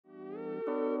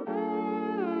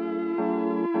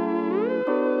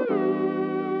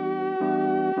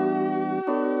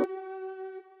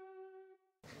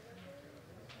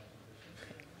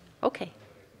Okay.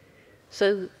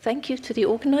 So thank you to the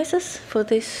organizers for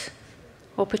this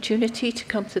opportunity to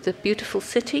come to the beautiful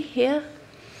city here.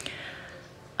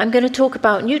 I'm going to talk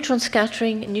about neutron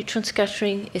scattering. Neutron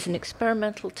scattering is an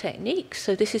experimental technique,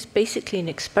 so this is basically an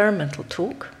experimental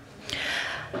talk.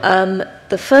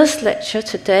 The first lecture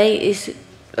today is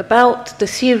about the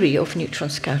theory of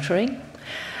neutron scattering,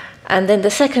 and then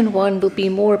the second one will be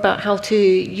more about how to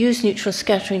use neutron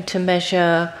scattering to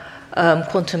measure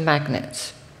quantum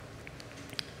magnets.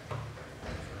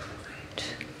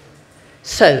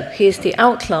 So here's the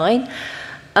outline.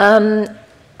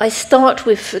 I start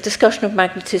with a discussion of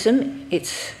magnetism.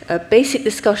 It's a basic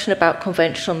discussion about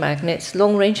conventional magnets,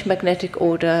 long-range magnetic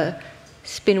order,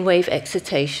 spin wave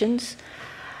excitations.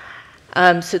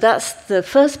 So that's the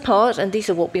first part, and these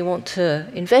are what we want to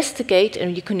investigate,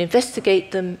 and you can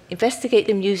investigate them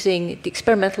using the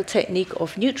experimental technique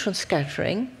of neutron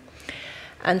scattering.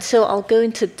 And so I'll go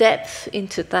into depth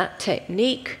into that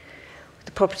technique,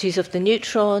 the properties of the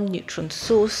neutron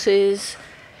sources,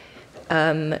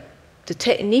 the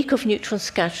technique of neutron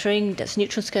scattering, that's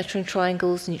neutron scattering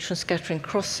triangles, neutron scattering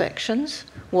cross-sections,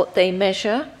 what they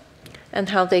measure, and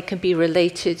how they can be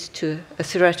related to a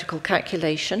theoretical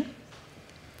calculation.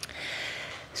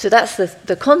 So that's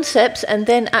the concepts, and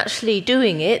then actually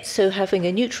doing it, so having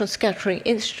a neutron scattering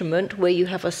instrument where you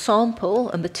have a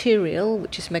sample, a material,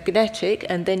 which is magnetic,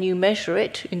 and then you measure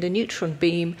it in the neutron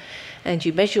beam, and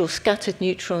you measure your scattered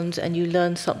neutrons, and you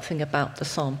learn something about the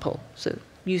sample. So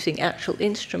using actual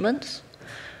instruments.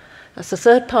 That's the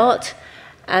third part.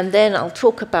 And then I'll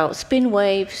talk about spin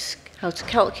waves, how to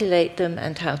calculate them,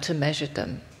 and how to measure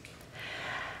them.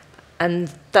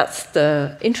 And that's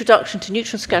the introduction to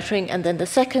neutron scattering. And then the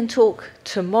second talk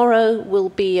tomorrow will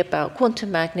be about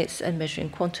quantum magnets and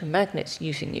measuring quantum magnets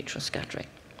using neutron scattering.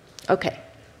 Okay.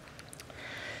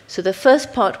 So the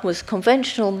first part was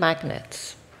conventional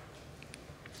magnets.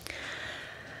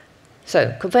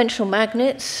 So conventional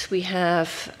magnets, we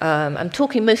have, I'm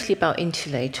talking mostly about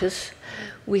insulators.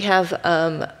 We have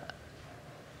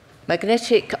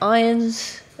magnetic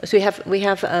ions. So we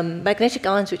have magnetic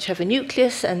ions which have a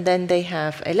nucleus, and then they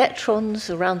have electrons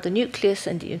around the nucleus,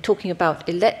 and you're talking about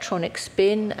electronic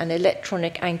spin and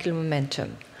electronic angular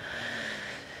momentum,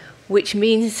 which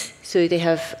means, so they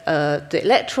have, the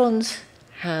electrons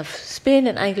have spin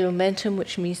and angular momentum,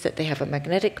 which means that they have a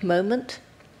magnetic moment.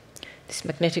 This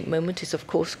magnetic moment is, of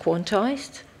course,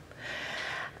 quantized.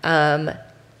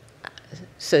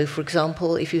 So, for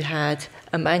example, if you had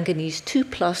a manganese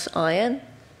 2+ ion,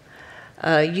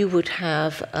 you would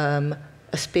have a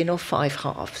spin of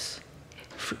 5/2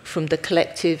 from the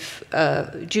collective,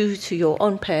 due to your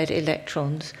unpaired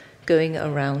electrons going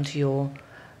around your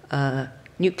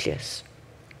nucleus.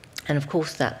 And, of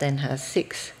course, that then has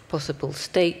 6 possible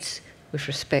states with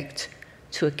respect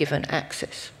to a given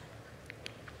axis.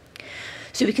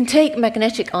 So we can take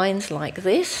magnetic ions like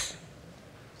this,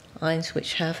 ions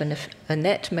which have a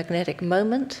net magnetic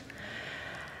moment,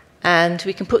 and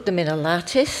we can put them in a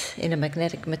lattice, in a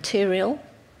magnetic material,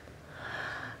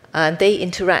 and they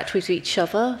interact with each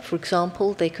other. For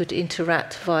example, they could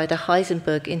interact via the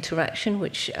Heisenberg interaction,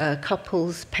 which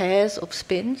couples pairs of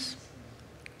spins.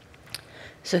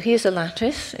 So here's a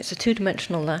lattice. It's a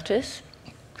two-dimensional lattice.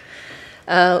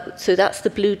 So that's the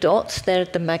blue dots, they're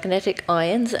the magnetic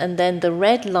ions, and then the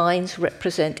red lines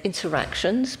represent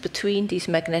interactions between these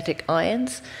magnetic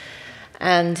ions,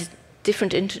 and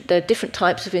there are different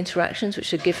types of interactions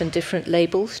which are given different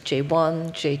labels,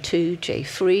 J1, J2,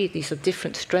 J3. These are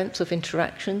different strengths of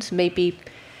interactions. Maybe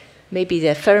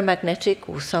they're ferromagnetic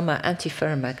or some are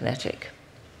antiferromagnetic.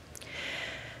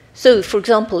 So, for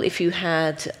example, if you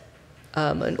had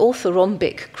an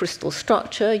orthorhombic crystal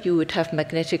structure, you would have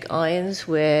magnetic ions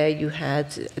where you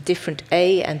had a different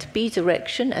A and B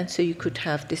direction, and so you could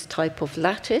have this type of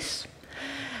lattice.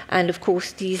 And of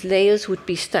course, these layers would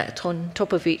be stacked on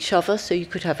top of each other, so you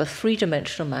could have a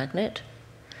 3-dimensional magnet.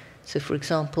 So, for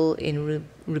example, in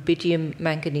rubidium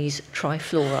manganese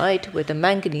trifluoride, where the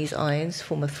manganese ions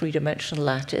form a 3-dimensional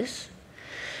lattice.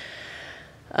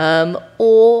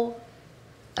 Or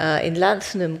in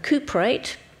lanthanum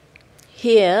cuprate,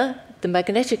 here, the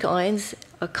magnetic ions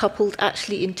are coupled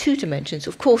actually in 2 dimensions.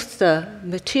 Of course, the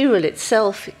material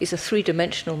itself is a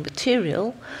 3-dimensional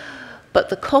material, but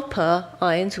the copper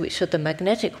ions, which are the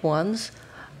magnetic ones,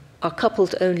 are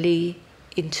coupled only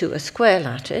into a square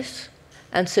lattice,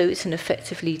 and so it's an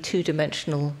effectively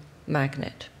 2-dimensional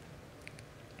magnet.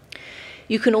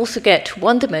 You can also get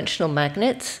 1-dimensional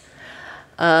magnets.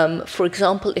 For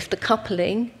example, if the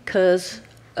coupling occurs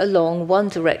along one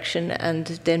direction and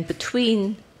then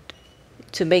between,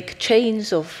 to make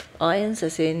chains of ions,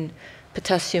 as in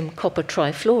potassium copper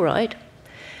trifluoride,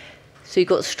 So you've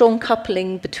got strong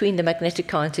coupling between the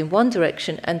magnetic ions in one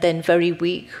direction and then very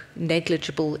weak,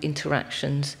 negligible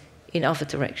interactions in other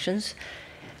directions.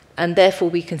 And therefore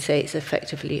we can say it's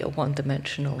effectively a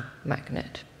one-dimensional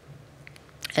magnet.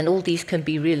 And all these can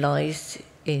be realized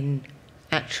in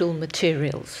actual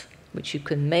materials, which you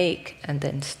can make and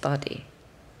then study.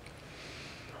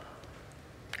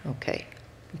 Okay,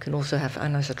 you can also have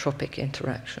anisotropic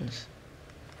interactions.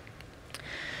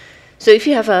 So if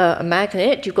you have a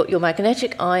magnet, you've got your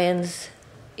magnetic ions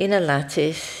in a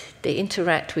lattice, they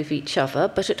interact with each other,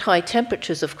 but at high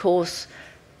temperatures, of course,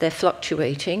 they're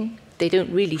fluctuating. They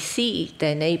don't really see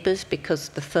their neighbors because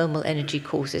the thermal energy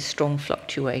causes strong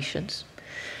fluctuations.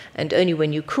 And only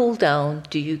when you cool down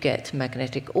do you get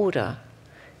magnetic order.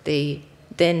 They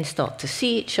then start to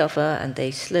see each other and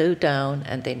they slow down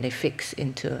and then they fix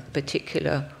into a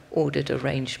particular ordered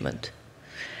arrangement.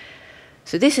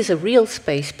 So this is a real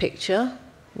space picture,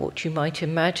 what you might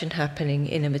imagine happening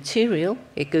in a material.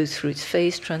 It goes through its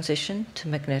phase transition to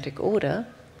magnetic order.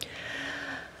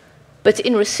 But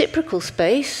in reciprocal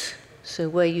space, so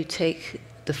where you take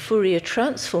the Fourier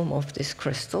transform of this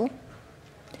crystal,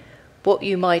 what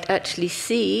you might actually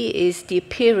see is the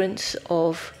appearance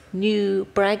of new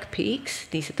Bragg peaks.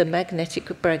 These are the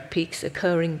magnetic Bragg peaks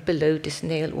occurring below this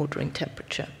Néel ordering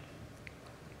temperature.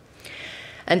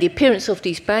 And the appearance of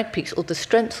these Bragg peaks, or the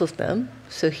strength of them,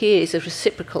 so here is a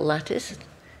reciprocal lattice.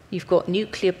 You've got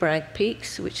nuclear Bragg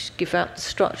peaks, which give out the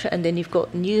structure, and then you've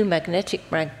got new magnetic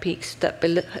Bragg peaks that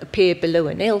appear below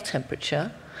a Néel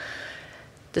temperature.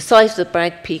 The size of the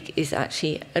Bragg peak is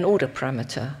actually an order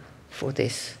parameter for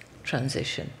this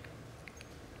transition.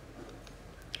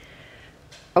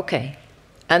 Okay,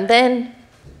 and then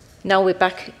now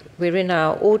we're in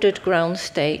our ordered ground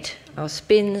state. Our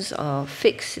spins are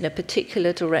fixed in a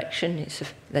particular direction.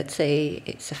 Let's say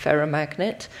it's a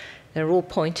ferromagnet. They're all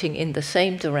pointing in the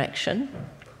same direction.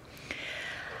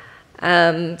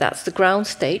 That's the ground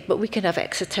state, but we can have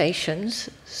excitations.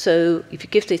 So if you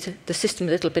give the system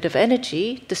a little bit of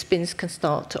energy, the spins can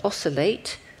start to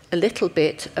oscillate a little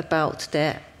bit about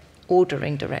their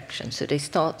ordering direction. So they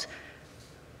start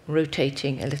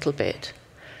rotating a little bit.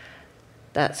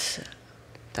 That's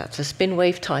a spin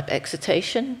wave type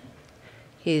excitation.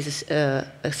 Here's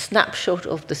a snapshot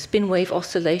of the spin wave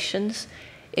oscillations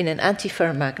in an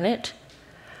antiferromagnet.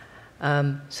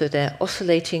 So they're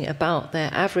oscillating about their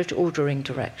average ordering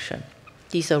direction.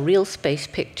 These are real space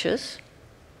pictures.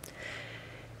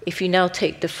 If you now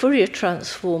take the Fourier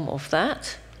transform of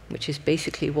that, which is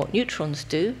basically what neutrons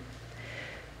do,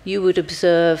 you would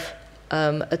observe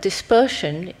a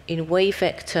dispersion in wave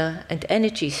vector and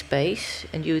energy space,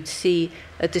 and you would see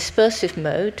a dispersive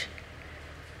mode,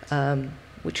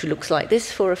 which looks like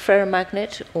this for a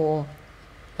ferromagnet, or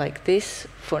like this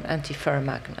for an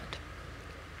antiferromagnet.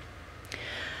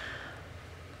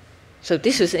 So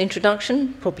this is an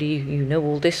introduction. Probably you know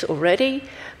all this already,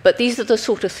 but these are the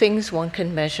sort of things one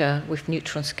can measure with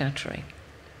neutron scattering.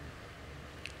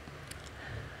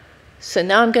 So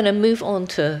now I'm going to move on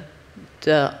to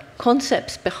the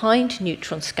concepts behind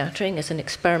neutron scattering as an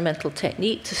experimental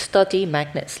technique to study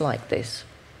magnets like this.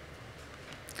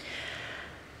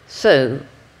 So,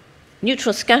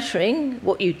 neutron scattering,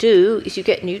 what you do is you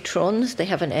get neutrons, they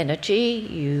have an energy,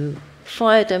 you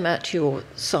fire them at your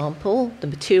sample, the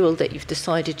material that you've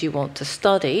decided you want to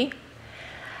study,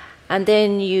 and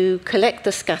then you collect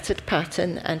the scattered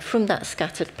pattern, and from that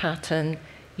scattered pattern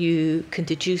you can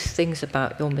deduce things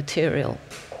about your material.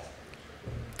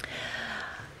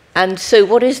 And so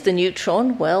what is the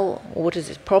neutron? Well, what is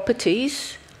its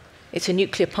properties? It's a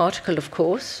nuclear particle, of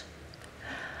course.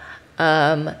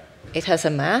 It has a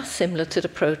mass similar to the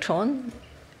proton.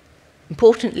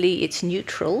 Importantly, it's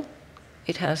neutral.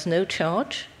 It has no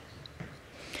charge.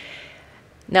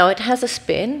 Now, it has a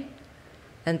spin,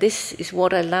 and this is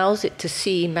what allows it to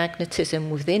see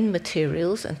magnetism within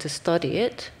materials and to study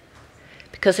it.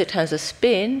 Because it has a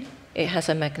spin, it has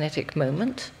a magnetic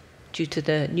moment due to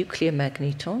the nuclear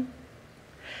magneton.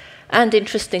 And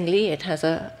interestingly, it has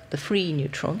the free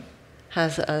neutron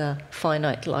has a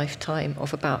finite lifetime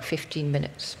of about 15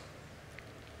 minutes.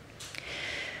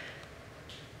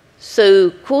 So,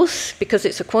 of course, because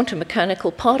it's a quantum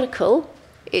mechanical particle,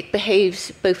 it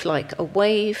behaves both like a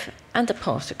wave and a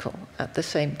particle at the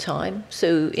same time.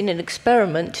 So in an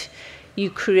experiment, you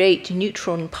create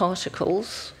neutron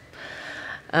particles,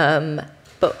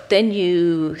 but then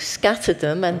you scatter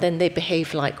them, and then they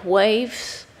behave like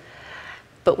waves.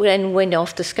 But when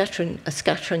after a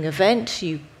scattering event,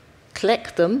 you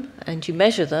collect them and you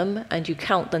measure them and you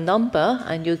count the number,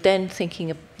 and you're then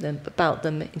thinking about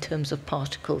them in terms of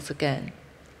particles again.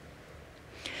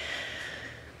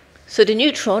 So the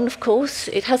neutron, of course,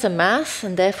 it has a mass,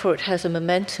 and therefore it has a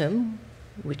momentum,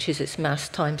 which is its mass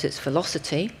times its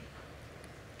velocity.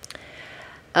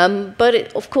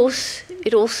 But of course,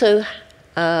 it also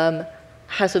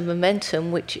has a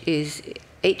momentum, which is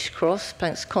h cross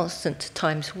Planck's constant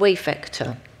times wave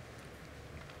vector,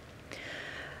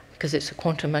 because it's a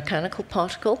quantum mechanical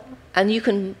particle. And you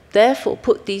can therefore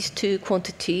put these two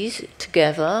quantities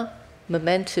together.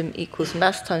 Momentum equals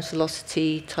mass times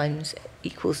velocity times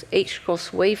equals h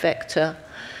cross wave vector,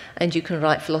 and you can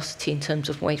write velocity in terms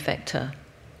of wave vector.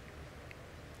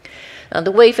 Now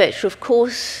the wave vector, of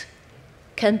course,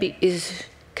 can be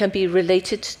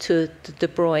related to the de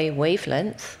Broglie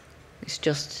wavelength. It's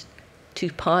just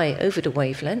 2 pi over the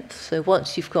wavelength. So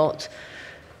once you've got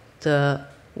the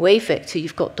wave vector,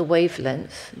 you've got the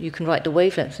wavelength. You can write the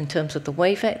wavelength in terms of the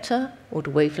wave vector or the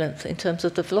wavelength in terms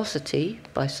of the velocity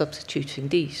by substituting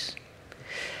these.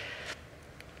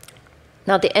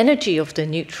 Now the energy of the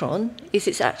neutron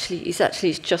is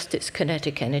actually just its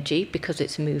kinetic energy, because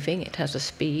it's moving, it has a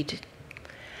speed.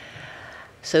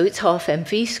 So it's half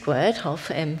mv squared, half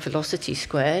m velocity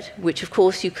squared, which of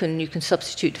course you can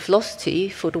substitute velocity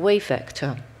for the wave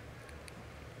vector.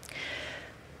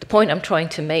 The point I'm trying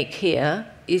to make here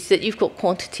is that you've got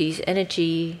quantities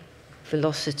energy,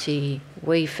 velocity,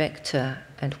 wave vector,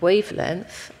 and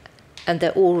wavelength, and they're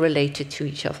all related to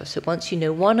each other. So once you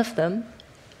know one of them,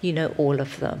 you know all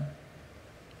of them.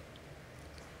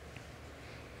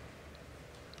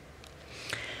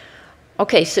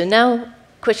 Okay, so now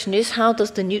question is, how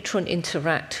does the neutron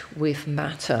interact with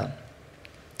matter?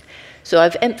 So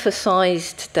I've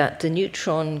emphasized that the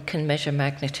neutron can measure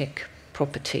magnetic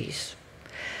properties.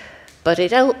 But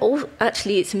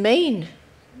actually its main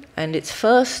and its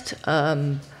first,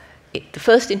 the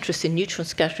first interest in neutron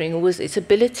scattering was its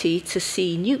ability to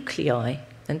see nuclei.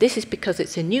 And this is because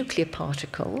it's a nuclear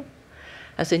particle.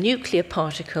 As a nuclear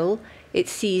particle, it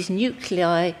sees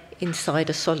nuclei inside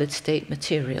a solid state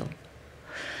material.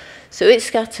 So it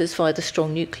scatters via the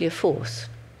strong nuclear force.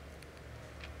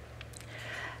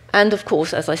 And of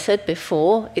course, as I said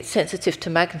before, it's sensitive to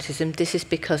magnetism. This is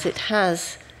because it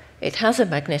has a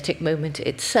magnetic moment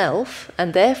itself,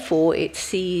 and therefore it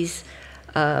sees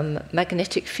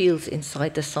magnetic fields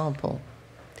inside the sample.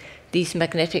 These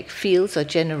magnetic fields are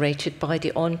generated by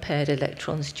the unpaired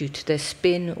electrons due to their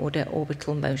spin or their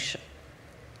orbital motion.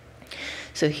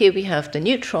 So here we have the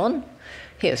neutron.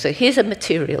 So here's a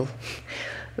material.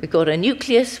 We've got a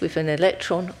nucleus with an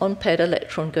electron, unpaired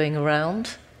electron going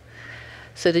around.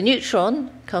 So the neutron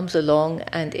comes along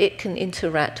and it can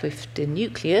interact with the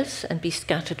nucleus and be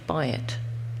scattered by it.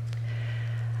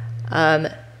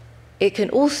 It can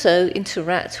also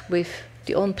interact with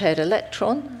the unpaired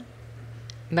electron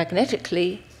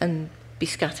magnetically and be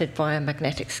scattered via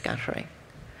magnetic scattering.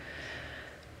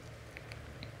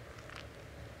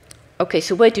 Okay,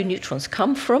 so where do neutrons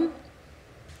come from?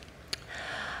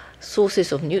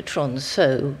 Sources of neutrons.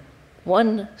 So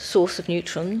one source of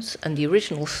neutrons, and the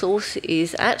original source,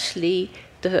 is actually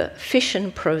the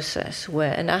fission process,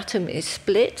 where an atom is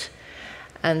split,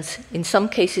 and in some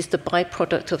cases the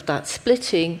byproduct of that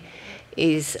splitting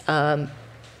is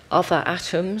other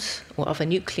atoms or other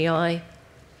nuclei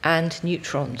and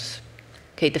neutrons.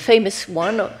 Okay, the famous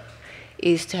one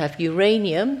is to have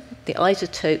uranium, the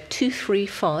isotope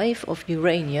 235 of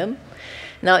uranium.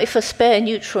 Now, if a spare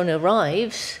neutron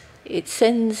arrives, it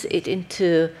sends it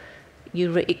into,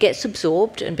 it gets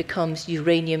absorbed and becomes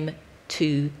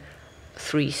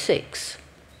uranium-236.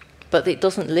 But it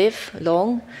doesn't live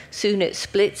long. Soon it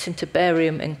splits into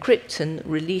barium and krypton,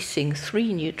 releasing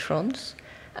 3 neutrons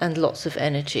and lots of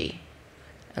energy.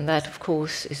 And that, of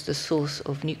course, is the source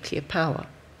of nuclear power.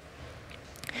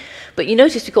 But you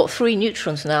notice we've got 3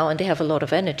 neutrons now, and they have a lot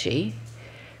of energy.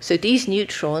 So these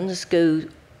neutrons go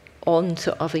on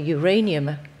to other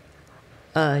uranium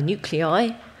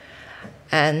nuclei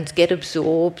and get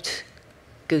absorbed,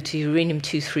 go to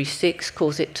uranium-236,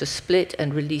 cause it to split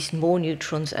and release more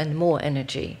neutrons and more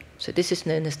energy. So this is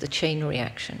known as the chain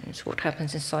reaction. It's what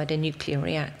happens inside a nuclear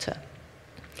reactor.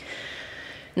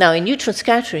 Now, in neutron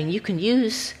scattering, you can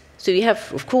use, so you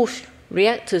have, of course,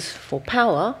 reactors for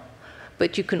power,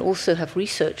 but you can also have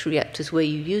research reactors where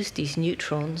you use these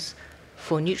neutrons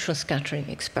for neutron scattering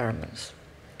experiments.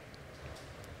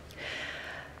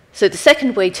 So the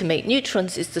second way to make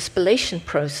neutrons is the spallation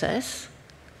process.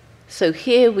 So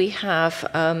here we have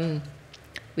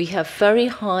very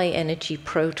high energy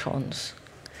protons.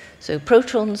 So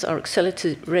protons are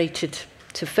accelerated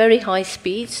to very high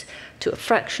speeds, to a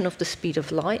fraction of the speed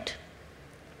of light.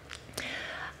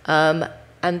 And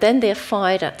then they're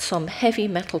fired at some heavy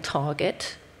metal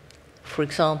target, for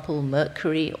example,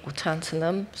 mercury or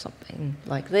tantalum, something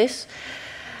like this.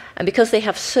 And because they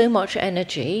have so much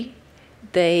energy,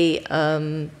 they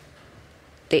enter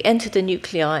the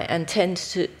nuclei and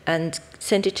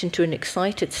send it into an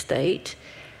excited state.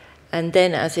 And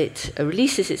then as it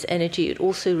releases its energy, it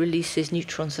also releases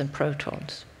neutrons and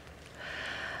protons.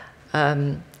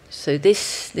 So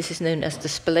this is known as the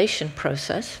spallation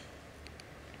process.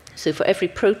 So for every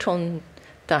proton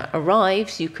that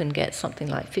arrives, you can get something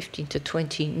like 15 to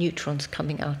 20 neutrons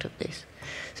coming out of this.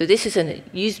 So this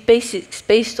is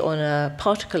based on a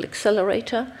particle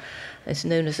accelerator. It's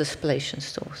known as a spallation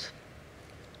source.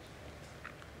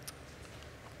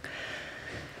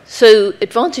 So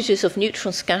advantages of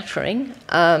neutron scattering.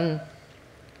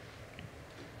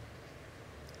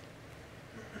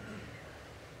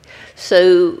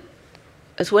 So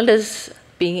as well as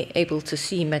being able to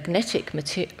see magnetic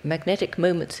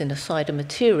moments inside a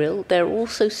material, they're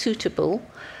also suitable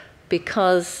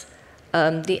because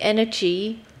the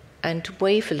energy and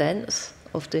wavelength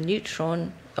of the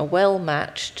neutron are well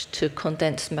matched to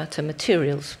condensed matter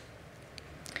materials.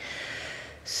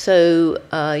 So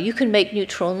you can make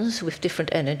neutrons with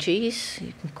different energies.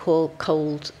 You can call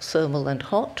cold, thermal, and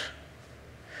hot.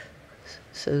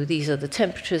 So these are the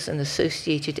temperatures and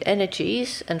associated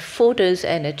energies. And for those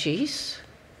energies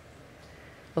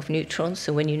of neutrons,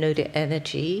 so when you know the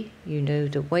energy, you know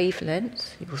the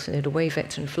wavelength. You also know the wave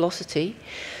vector and velocity.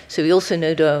 So we also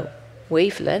know the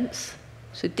wavelength.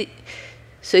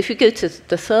 So if you go to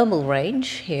the thermal range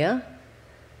here,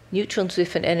 neutrons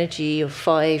with an energy of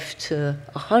 5 to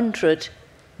 100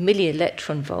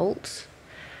 millielectron volts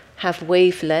have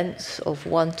wavelengths of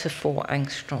 1 to 4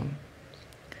 angstrom.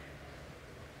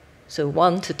 So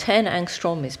 1 to 10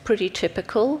 angstrom is pretty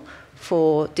typical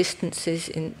for distances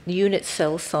in unit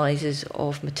cell sizes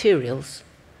of materials.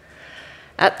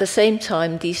 At the same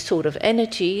time, these sort of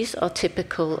energies are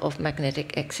typical of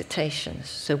magnetic excitations.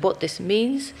 So what this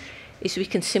means is we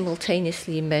can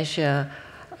simultaneously measure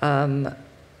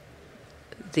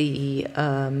the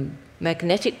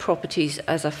magnetic properties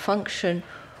as a function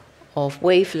of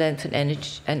wavelength and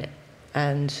energy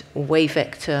and wave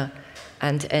vector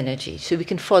and energy. So we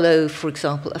can follow, for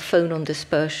example, a phonon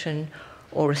dispersion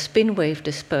or a spin wave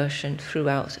dispersion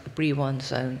throughout a Brillouin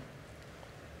zone.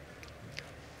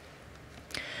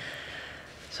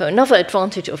 So another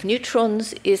advantage of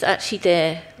neutrons is actually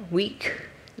their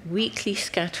weakly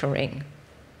scattering.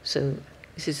 So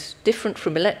this is different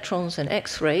from electrons and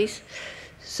X-rays.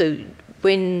 So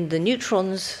when the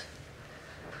neutrons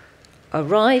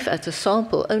arrive at a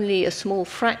sample, only a small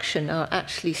fraction are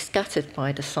actually scattered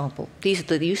by the sample. These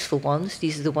are the useful ones.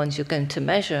 These are the ones you're going to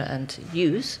measure and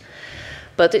use.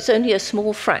 But it's only a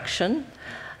small fraction,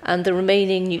 and the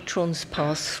remaining neutrons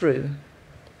pass through.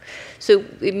 So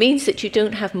it means that you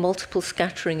don't have multiple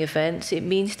scattering events. It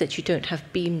means that you don't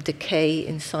have beam decay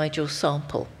inside your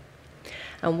sample.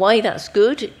 And why that's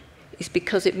good is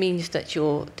because it means that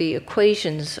the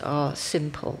equations are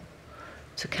simple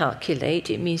to calculate.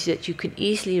 It means that you can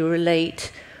easily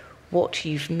relate what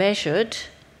you've measured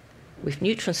with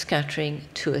neutron scattering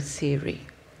to a theory.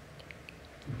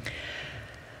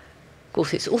 Of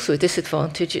course, it's also a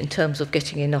disadvantage in terms of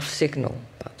getting enough signal,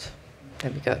 but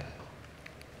there we go.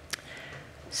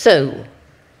 So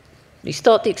you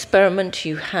start the experiment.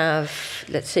 You have,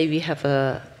 let's say we have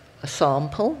a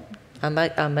sample,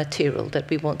 a material that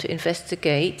we want to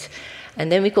investigate. And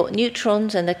then we've got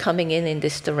neutrons, and they're coming in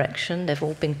this direction. They've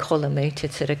all been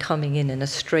collimated, so they're coming in a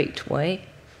straight way,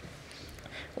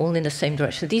 all in the same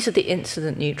direction. These are the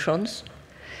incident neutrons.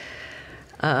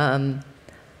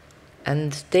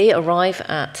 And they arrive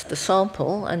at the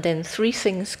sample, and then three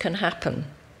things can happen.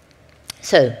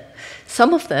 So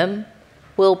some of them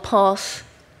will pass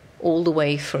all the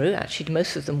way through. Actually,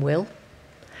 most of them will.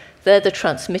 They're the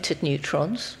transmitted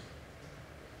neutrons.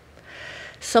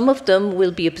 Some of them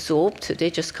will be absorbed, so they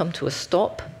just come to a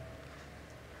stop.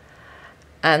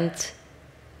 And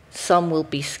some will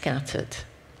be scattered.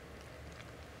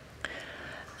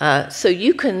 So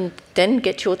you can then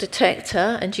get your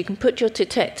detector, and you can put your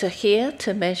detector here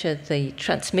to measure the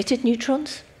transmitted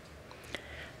neutrons.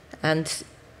 And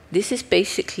this is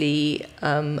basically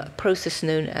a process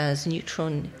known as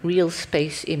neutron real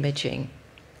space imaging.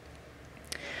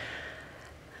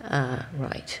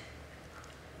 Right.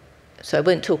 So I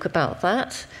won't talk about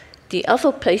that. The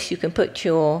other place you can put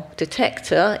your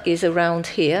detector is around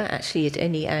here, actually at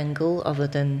any angle other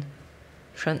than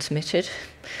transmitted.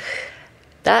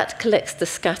 That collects the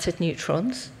scattered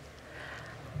neutrons.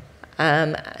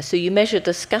 So you measure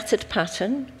the scattered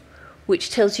pattern, which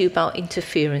tells you about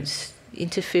interference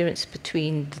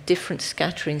between the different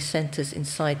scattering centers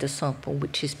inside the sample,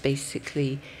 which is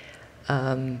basically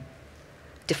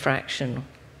diffraction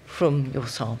from your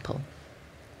sample.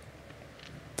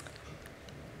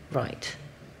 Right.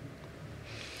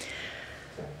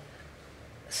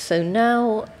 So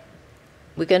now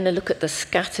we're going to look at the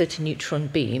scattered neutron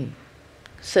beam.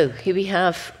 So here we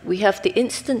have the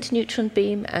instant neutron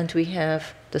beam, and we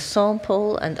have the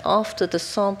sample, and after the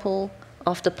sample,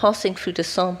 after passing through the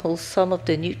sample, some of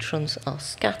the neutrons are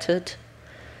scattered.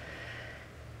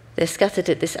 They're scattered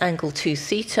at this angle 2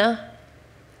 theta.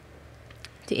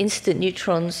 The instant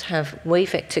neutrons have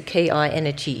wave vector Ki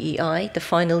energy Ei. The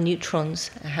final neutrons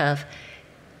have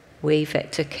wave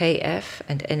vector Kf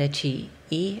and energy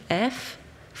Ef.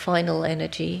 Final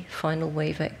energy, final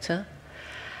wave vector.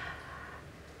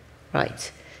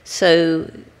 Right. So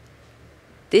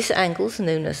this angle is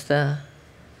known as the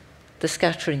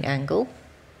scattering angle.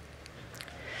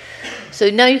 So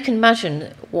now you can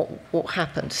imagine what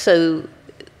happened. So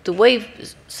the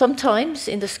wave, sometimes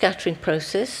in the scattering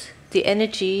process, the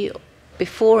energy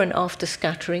before and after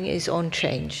scattering is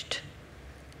unchanged.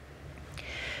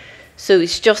 So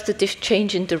it's just a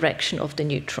change in direction of the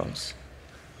neutrons.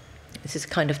 This is a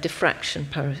kind of diffraction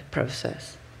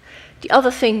process. The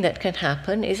other thing that can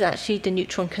happen is actually the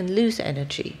neutron can lose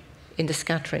energy in the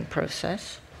scattering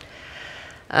process.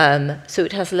 So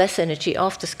it has less energy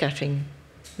after scattering.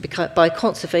 Because by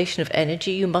conservation of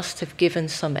energy, you must have given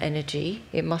some energy.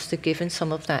 It must have given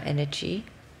some of that energy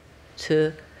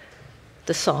to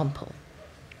the sample.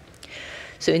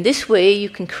 So in this way, you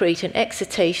can create an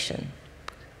excitation.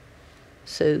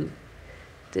 So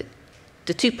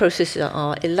the two processes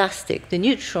are elastic. The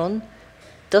neutron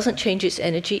doesn't change its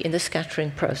energy in the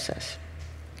scattering process.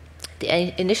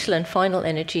 The initial and final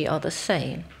energy are the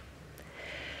same.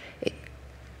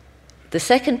 The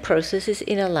second process is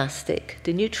inelastic.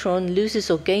 The neutron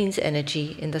loses or gains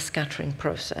energy in the scattering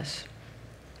process.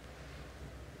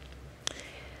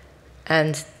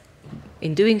 And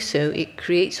in doing so, it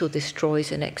creates or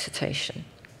destroys an excitation.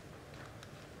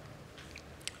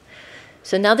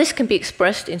 So now this can be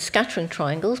expressed in scattering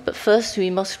triangles, but first we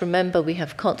must remember we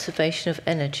have conservation of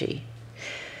energy.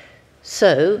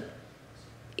 So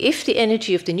if the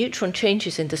energy of the neutron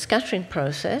changes in the scattering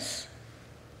process,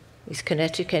 its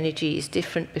kinetic energy is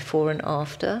different before and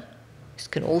after. This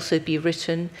can also be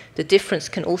written, the difference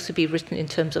can also be written in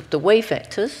terms of the wave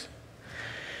vectors.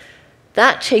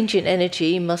 That change in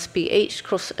energy must be h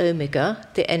cross omega,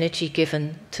 the energy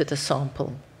given to the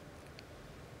sample.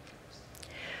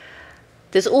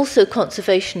 There's also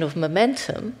conservation of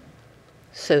momentum,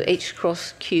 so h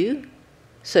cross q.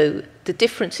 So the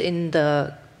difference in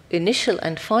the initial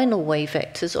and final wave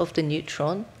vectors of the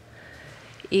neutron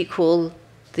equal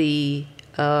the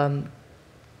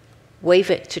wave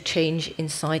vector change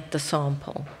inside the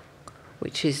sample,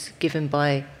 which is given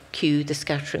by q, the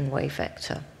scattering wave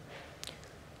vector.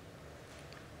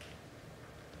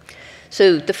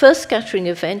 So the first scattering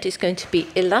event is going to be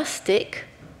elastic.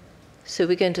 So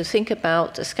we're going to think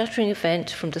about a scattering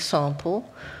event from the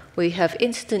sample. We have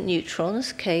instant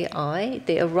neutrons, Ki.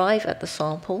 They arrive at the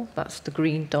sample, that's the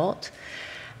green dot,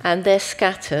 and they're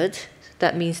scattered.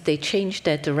 That means they change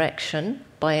their direction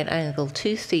by an angle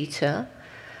 2 theta.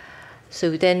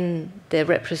 So then they're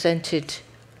represented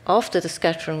after the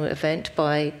scattering event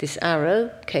by this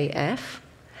arrow, Kf.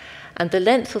 And the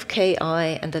length of Ki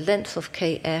and the length of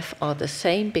Kf are the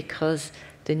same because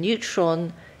the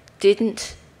neutron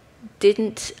didn't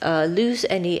lose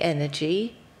any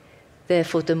energy.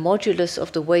 Therefore, the modulus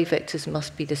of the wave vectors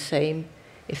must be the same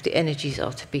if the energies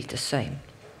are to be the same.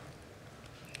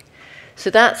 So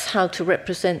that's how to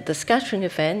represent the scattering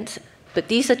event. But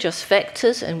these are just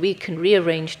vectors, and we can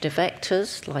rearrange the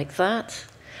vectors like that.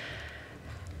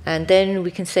 And then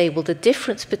we can say, well, the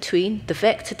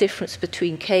vector difference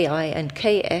between Ki and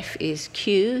Kf is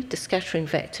q, the scattering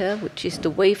vector, which is the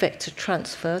wave vector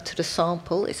transfer to the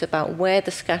sample. It's about where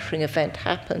the scattering event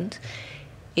happened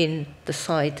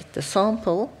inside the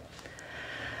sample.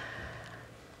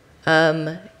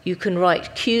 You can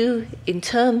write q in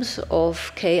terms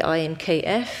of Ki and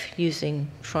Kf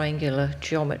using triangular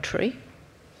geometry,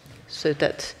 so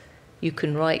that you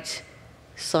can write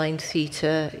sine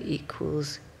theta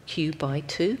equals q by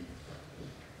 2.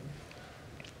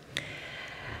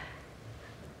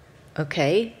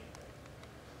 Okay.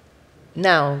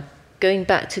 Now, going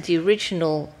back to the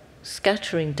original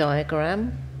scattering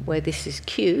diagram, where this is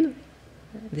q,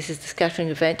 this is the scattering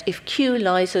event. If q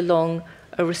lies along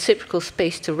a reciprocal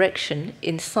space direction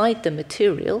inside the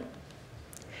material,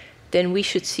 then we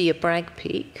should see a Bragg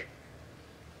peak.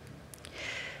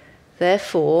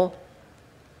 Therefore,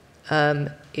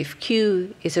 if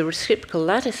q is a reciprocal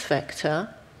lattice vector,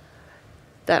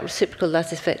 that reciprocal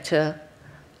lattice vector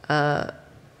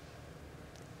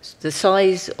The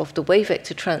size of the wave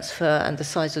vector transfer and the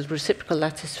size of the reciprocal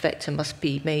lattice vector must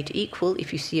be made equal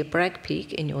if you see a Bragg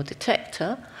peak in your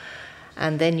detector,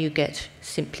 and then you get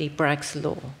simply Bragg's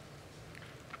law.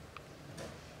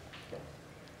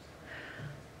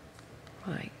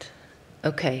 Right,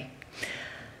 okay.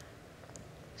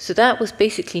 So that was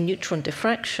basically neutron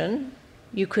diffraction.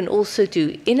 You can also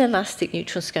do inelastic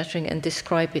neutron scattering and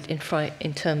describe it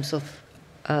in terms of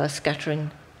scattering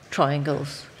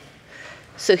triangles.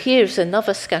 So here's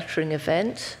another scattering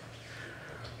event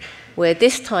where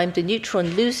this time the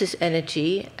neutron loses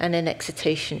energy and an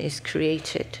excitation is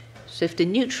created. So if the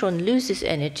neutron loses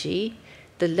energy,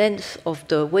 the length of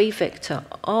the wave vector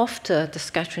after the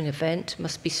scattering event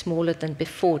must be smaller than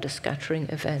before the scattering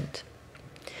event,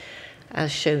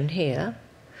 as shown here.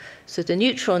 So the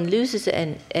neutron loses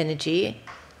energy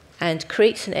and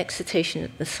creates an excitation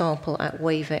at the sample at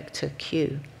wave vector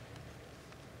q.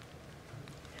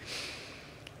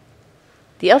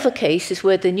 The other case is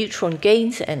where the neutron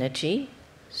gains energy,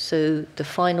 so the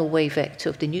final wave vector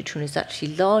of the neutron is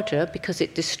actually larger because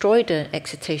it destroyed an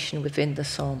excitation within the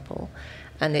sample,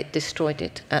 and it destroyed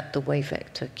it at the wave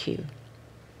vector q.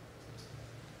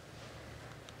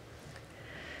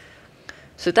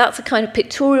 So that's a kind of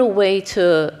pictorial way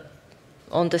to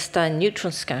understand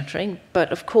neutron scattering,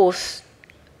 but of course,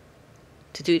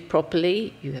 to do it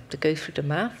properly, you have to go through the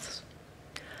maths.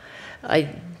 I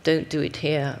don't do it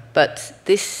here, but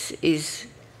this is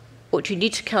what you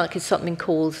need to calculate, something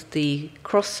called the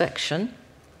cross-section,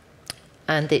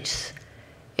 and it's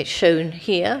shown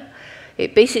here.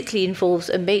 It basically involves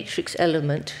a matrix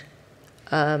element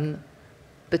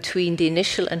between the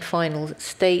initial and final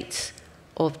states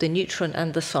of the neutron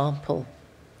and the sample.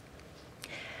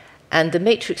 And the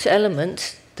matrix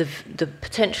element, the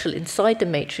potential inside the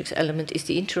matrix element, is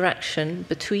the interaction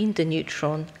between the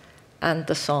neutron and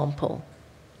the sample.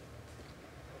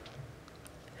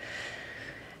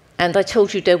 And I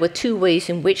told you there were two ways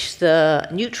in which the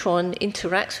neutron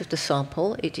interacts with the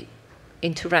sample. It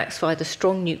interacts via the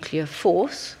strong nuclear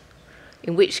force,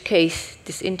 in which case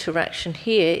this interaction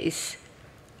here is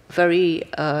very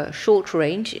short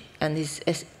range and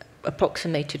is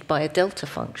approximated by a delta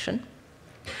function.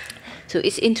 So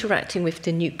it's interacting with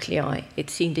the nuclei.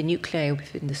 It's seeing the nuclei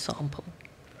within the sample.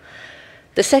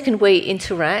 The second way it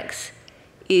interacts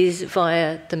is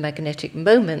via the magnetic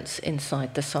moments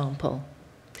inside the sample,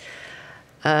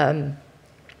 in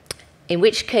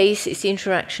which case it's the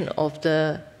interaction of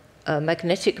the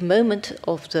magnetic moment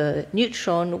of the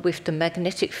neutron with the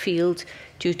magnetic field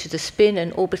due to the spin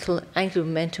and orbital angular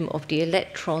momentum of the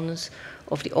electrons,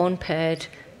 of the unpaired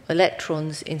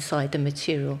electrons inside the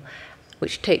material,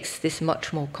 which takes this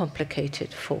much more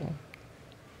complicated form.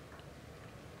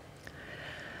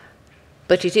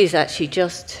 But it is actually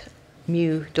just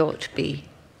mu dot b,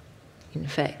 in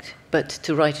fact. But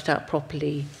to write it out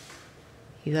properly,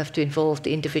 you have to involve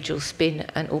the individual spin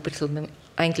and orbital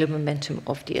angular momentum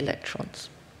of the electrons.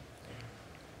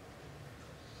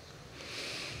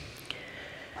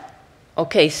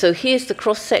 Okay, so here's the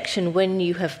cross-section when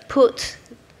you have put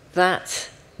that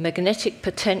magnetic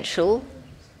potential.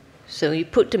 So you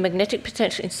put the magnetic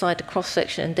potential inside the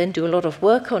cross-section and then do a lot of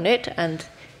work on it, and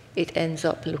it ends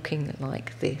up looking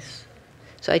like this.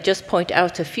 So I just point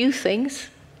out a few things.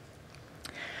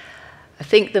 I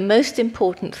think the most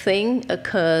important thing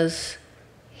occurs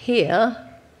here,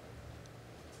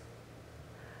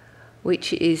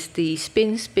 which is the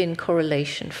spin-spin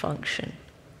correlation function.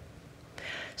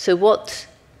 So what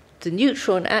the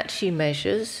neutron actually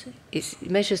measures is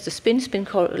it measures the spin-spin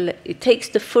correlation. It takes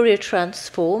the Fourier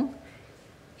transform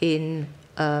in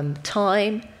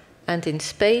time and in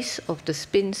space of the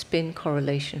spin-spin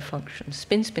correlation function.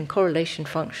 Spin-spin correlation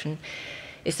function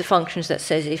is the function that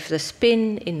says if the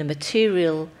spin in the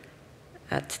material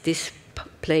at this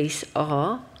place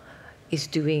R is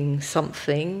doing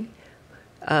something,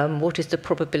 what is the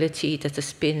probability that the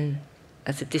spin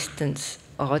at a distance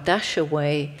R dash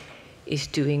away is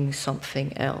doing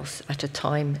something else at a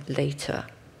time later,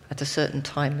 at a certain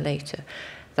time later.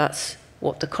 That's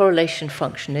what the correlation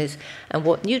function is. And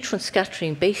what neutron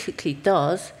scattering basically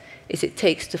does is it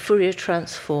takes the Fourier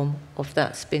transform of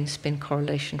that spin-spin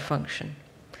correlation function.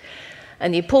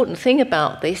 And the important thing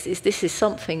about this is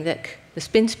something that the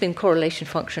spin-spin correlation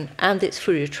function and its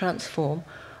Fourier transform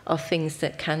are things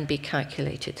that can be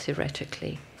calculated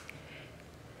theoretically.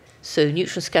 So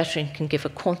neutron scattering can give a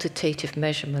quantitative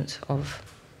measurement of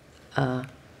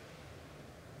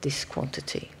this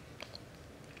quantity.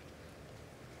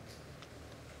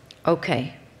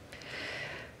 Okay.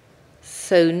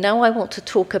 So now I want to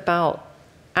talk about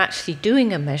actually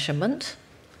doing a measurement.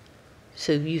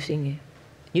 So using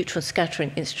neutron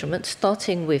scattering instruments,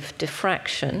 starting with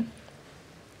diffraction.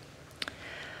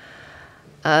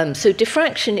 So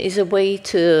diffraction is a way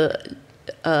to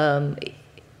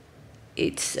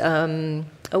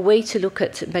a way to look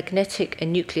at magnetic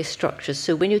and nuclear structures.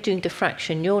 So when you're doing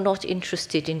diffraction, you're not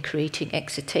interested in creating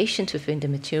excitations within the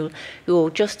material. You're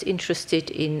just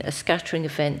interested in a scattering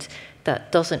event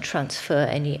that doesn't transfer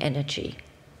any energy.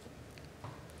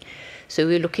 So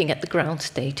we're looking at the ground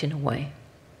state in a way.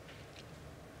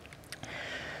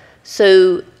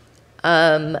 So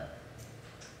the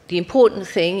important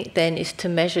thing then is to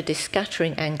measure this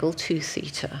scattering angle 2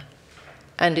 theta.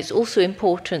 And it's also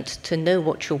important to know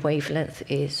what your wavelength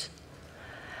is.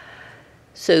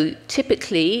 So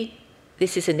typically,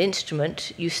 this is an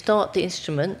instrument. You start the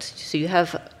instrument, so you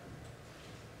have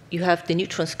the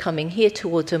neutrons coming here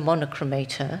towards a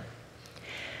monochromator.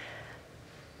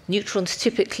 Neutrons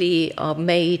typically are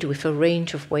made with a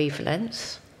range of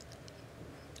wavelengths,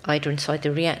 either inside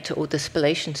the reactor or the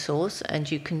spallation source,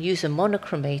 and you can use a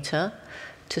monochromator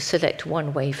to select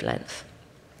one wavelength.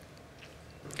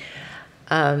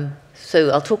 So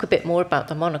I'll talk a bit more about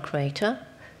the monochromator.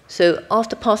 So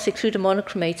after passing through the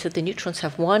monochromator, the neutrons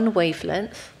have one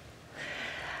wavelength.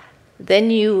 Then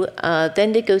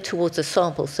they go towards a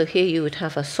sample. So here you would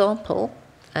have a sample,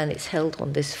 and it's held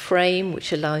on this frame,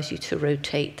 which allows you to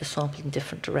rotate the sample in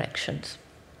different directions.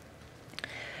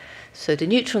 So the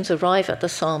neutrons arrive at the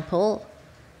sample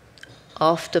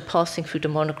after passing through the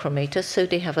monochromator. So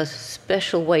they have a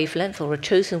special wavelength, or a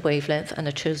chosen wavelength, and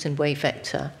a chosen wave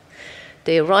vector.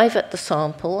 They arrive at the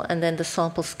sample, and then the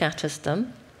sample scatters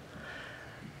them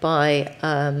by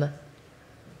an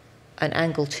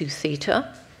angle 2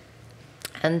 theta.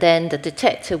 And then the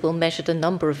detector will measure the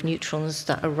number of neutrons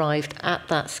that arrived at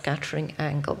that scattering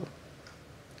angle.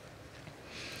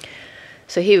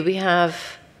 So here we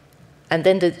have, and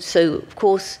then so of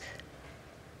course,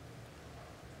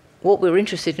 what we're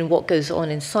interested in, what goes on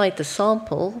inside the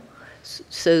sample.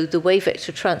 So the wave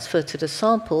vector transfer to the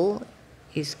sample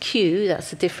is Q, that's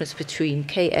the difference between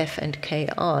Kf and Ki.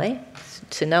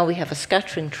 So now we have a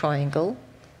scattering triangle.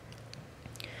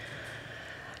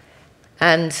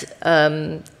 And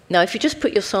now if you just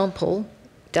put your sample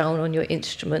down on your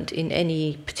instrument in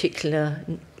any particular,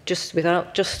 just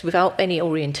without any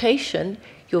orientation,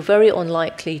 you're very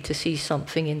unlikely to see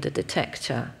something in the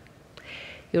detector.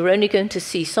 You're only going to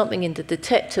see something in the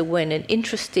detector when an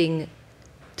interesting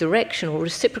direction or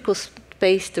reciprocal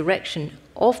space direction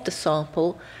of the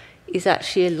sample is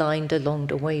actually aligned along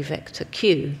the wave vector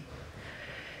Q.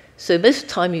 So most of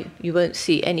the time you won't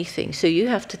see anything. So you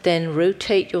have to then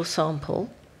rotate your sample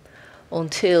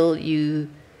until you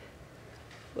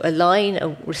align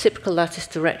a reciprocal lattice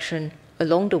direction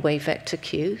along the wave vector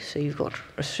Q. So you've got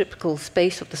reciprocal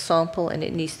space of the sample, and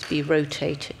it needs to be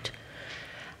rotated.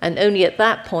 And only at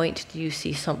that point do you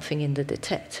see something in the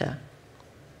detector.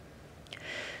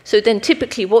 So then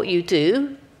typically what you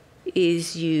do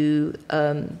is you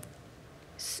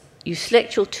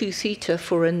select your 2 theta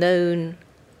for a known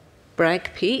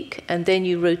Bragg peak, and then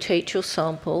you rotate your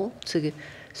sample so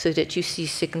that you see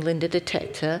signal in the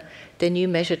detector. Then you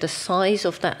measure the size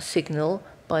of that signal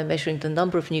by measuring the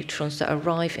number of neutrons that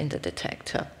arrive in the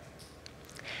detector.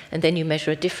 And then you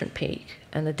measure a different peak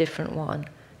and a different one,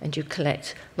 and you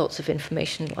collect lots of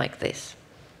information like this.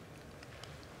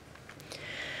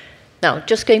 Now,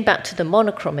 just going back to the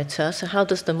monochromator, so how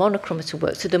does the monochromator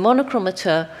work? So the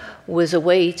monochromator was a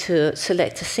way to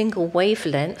select a single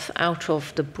wavelength out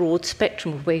of the broad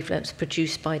spectrum of wavelengths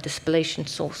produced by the spallation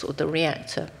source or the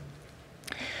reactor.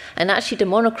 And actually the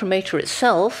monochromator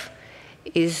itself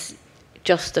is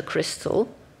just a crystal.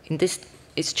 In this,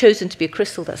 it's chosen to be a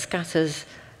crystal that scatters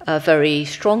very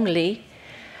strongly.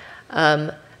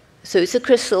 So it's a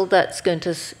crystal that's going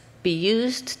to be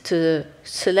used to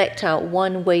select out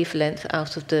one wavelength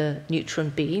out of the neutron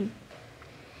beam.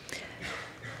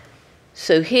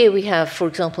 So here we have, for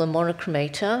example, a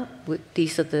monochromator.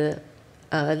 These are the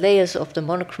layers of the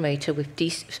monochromator with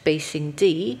d spacing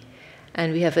d,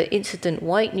 and we have an incident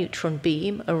white neutron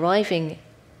beam arriving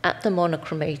at the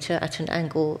monochromator at an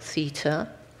angle theta.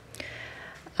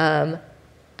 And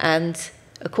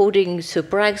according to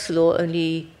Bragg's law,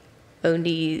 only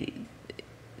the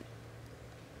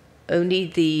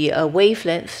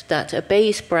wavelengths that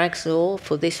obeys Bragg's law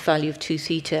for this value of 2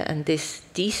 theta and this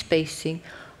d-spacing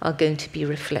are going to be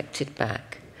reflected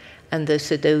back. And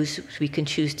so those, we can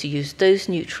choose to use those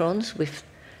neutrons with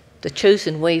the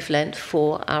chosen wavelength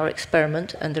for our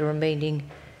experiment, and the remaining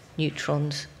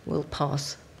neutrons will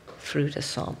pass through the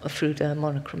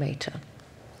monochromator.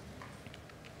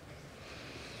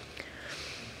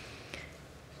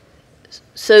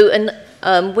 So,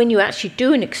 when you actually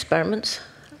do an experiment,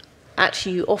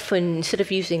 actually you often, instead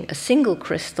of using a single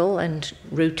crystal and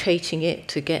rotating it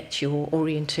to get your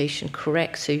orientation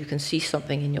correct so you can see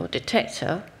something in your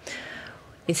detector,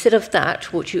 instead of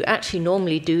that, what you actually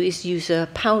normally do is use a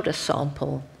powder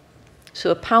sample.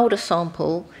 So a powder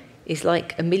sample is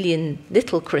like a million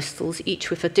little crystals,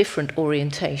 each with a different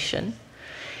orientation.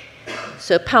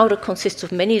 So powder consists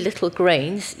of many little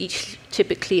grains, each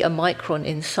typically a micron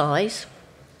in size.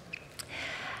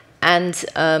 And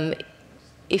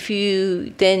if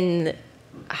you then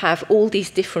have all these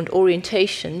different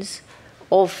orientations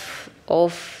of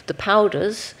the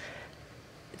powders,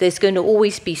 there's going to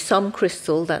always be some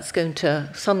crystal that's going to,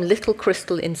 some little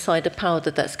crystal inside a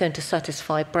powder that's going to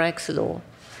satisfy Bragg's law.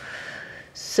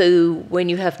 So when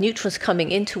you have neutrons coming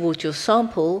in towards your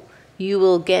sample, you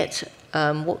will get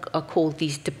what are called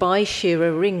these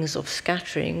Debye-Shearer rings of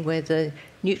scattering, where the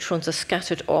neutrons are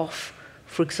scattered off,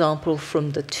 for example,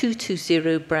 from the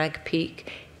 220 Bragg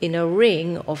peak in a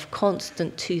ring of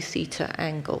constant 2 theta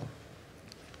angle.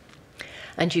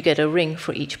 And you get a ring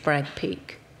for each Bragg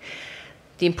peak.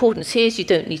 The importance here is you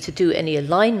don't need to do any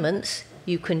alignments.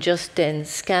 You can just then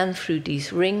scan through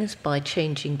these rings by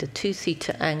changing the 2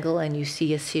 theta angle, and you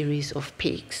see a series of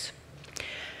peaks.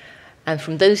 And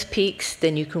from those peaks,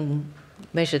 then you can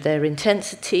measure their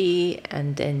intensity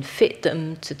and then fit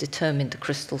them to determine the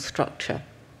crystal structure.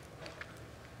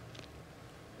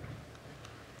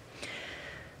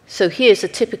 So here's a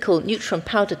typical neutron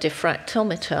powder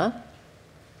diffractometer.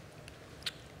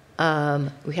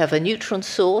 We have a neutron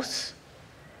source.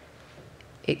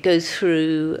 It goes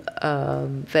through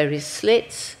various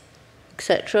slits,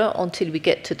 etc., until we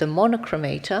get to the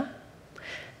monochromator.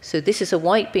 So this is a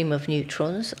white beam of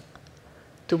neutrons.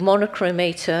 The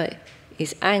monochromator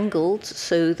is angled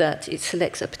so that it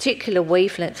selects a particular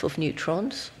wavelength of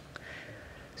neutrons.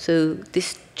 So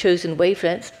this chosen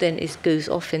wavelength then goes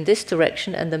off in this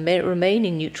direction, and the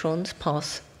remaining neutrons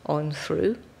pass on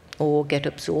through or get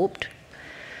absorbed.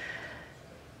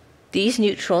 These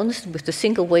neutrons with the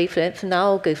single wavelength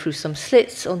now go through some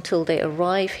slits until they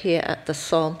arrive here at the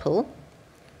sample.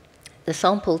 The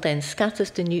sample then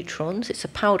scatters the neutrons. It's a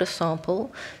powder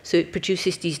sample, so it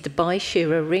produces these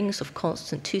Debye-Shearer rings of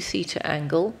constant 2 theta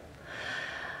angle.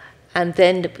 And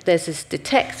then there's this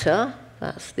detector,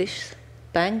 that's this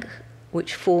bank,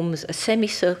 which forms a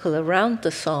semicircle around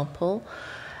the sample,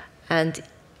 and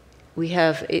we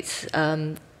have its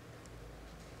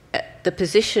the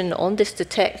position on this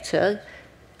detector.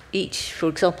 Each, for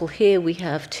example, here we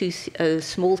have a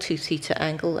small 2 theta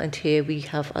angle, and here we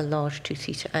have a large 2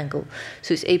 theta angle.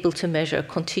 So it's able to measure a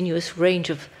continuous range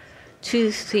of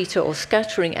 2 theta or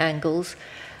scattering angles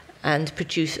and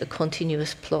produce a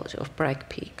continuous plot of Bragg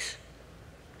peaks.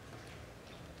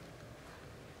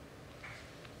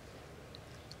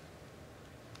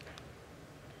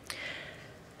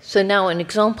 So now an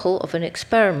example of an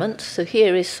experiment. So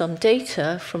here is some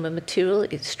data from a material,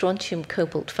 it's strontium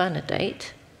cobalt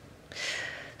vanadate.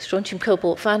 Strontium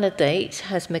cobalt vanadate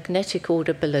has magnetic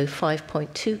order below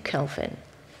 5.2 Kelvin.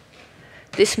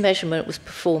 This measurement was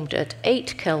performed at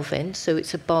 8 Kelvin, so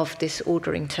it's above this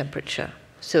ordering temperature.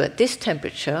 So at this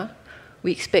temperature,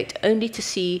 we expect only to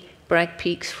see Bragg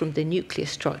peaks from the nuclear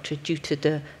structure due to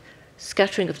the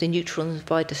scattering of the neutrons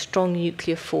by the strong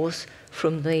nuclear force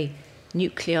from the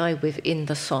nuclei within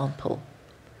the sample.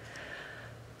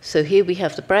 So here we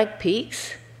have the Bragg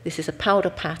peaks. This is a powder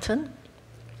pattern.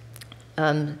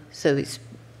 So it's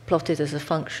plotted as a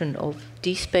function of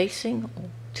despacing, or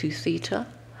 2 theta.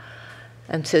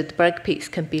 And so the Bragg peaks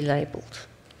can be labeled.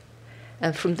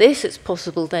 And from this, it's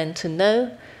possible then to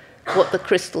know what the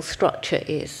crystal structure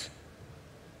is.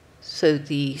 So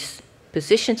these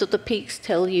positions of the peaks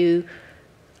tell you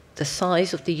the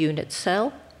size of the unit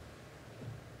cell,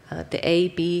 the A,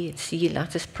 B, and C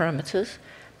lattice parameters,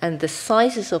 and the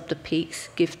sizes of the peaks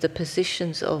give the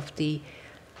positions of the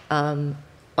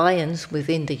ions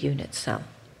within the unit cell.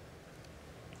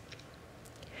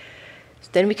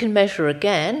 Then we can measure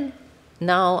again,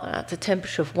 now at a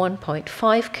temperature of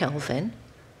 1.5 Kelvin.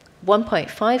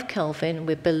 1.5 Kelvin,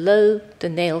 we're below the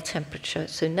nail temperature,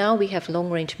 so now we have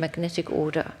long-range magnetic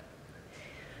order.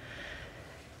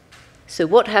 So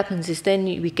what happens is then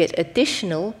we get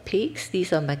additional peaks.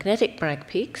 These are magnetic Bragg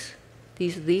peaks.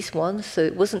 These are these ones. So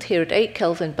it wasn't here at 8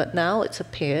 Kelvin, but now it's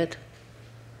appeared.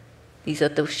 These are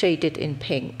those shaded in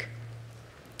pink.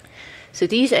 So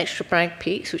these extra Bragg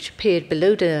peaks, which appeared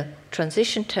below the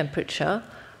transition temperature,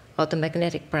 are the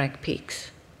magnetic Bragg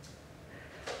peaks.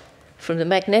 From the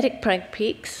magnetic Bragg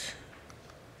peaks,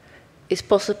 it's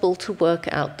possible to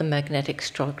work out the magnetic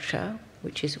structure,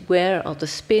 which is where are the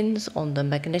spins on the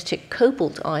magnetic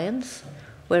cobalt ions,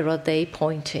 where are they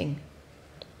pointing?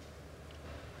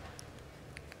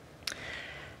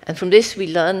 And from this we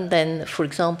learn then, for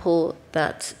example,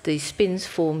 that the spins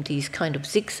form these kind of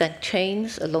zigzag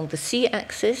chains along the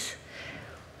z-axis.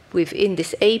 Within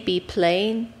this AB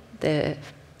plane, they're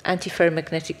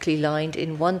antiferromagnetically aligned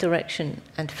in one direction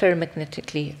and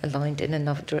ferromagnetically aligned in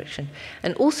another direction.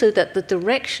 And also that the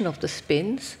direction of the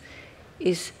spins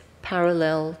is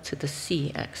parallel to the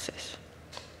z-axis.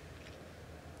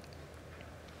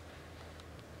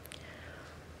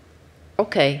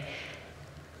 Okay.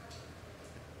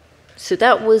 So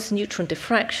that was neutron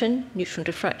diffraction. Neutron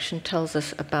diffraction tells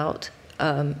us about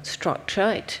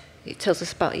structure. It tells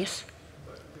us about, yes?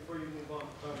 But before you move on,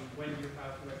 when you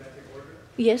have magnetic order,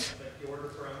 yes. like the order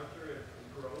parameter, it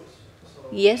grows. So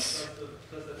yes.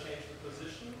 Does that change the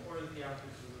position or is the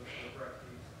amplitude of the Bragg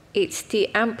peaks? It's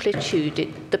the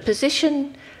amplitude.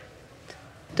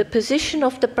 The position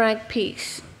of the Bragg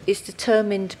peaks is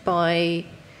determined by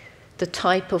the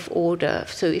type of order.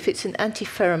 So if it's an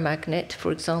antiferromagnet,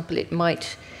 for example,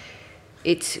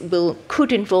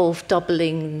 could involve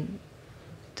doubling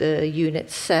the unit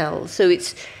cell. So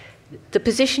the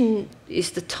position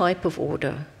is the type of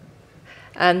order,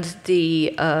 and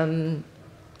the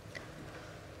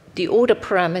order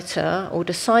parameter, or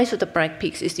the size of the Bragg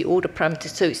peaks, is the order parameter.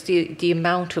 So it's the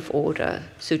amount of order.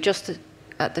 So just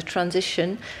at the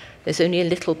transition, there's only a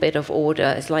little bit of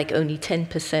order. It's like only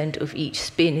 10% of each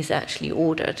spin is actually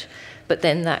ordered. But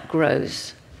then that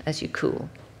grows as you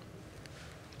cool.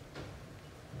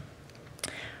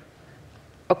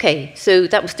 Okay, so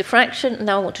that was diffraction.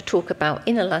 Now I want to talk about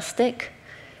inelastic.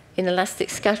 Inelastic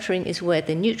scattering is where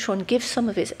the neutron gives some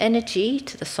of its energy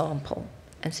to the sample,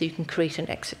 and so you can create an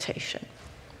excitation.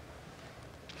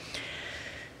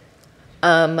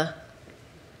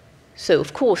 So,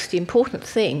 of course, the important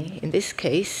thing in this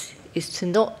case is to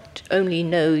not only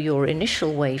know your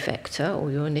initial wave vector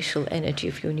or your initial energy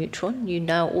of your neutron, you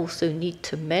now also need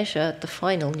to measure the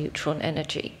final neutron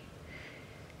energy.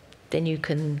 Then you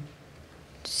can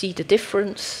see the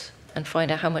difference and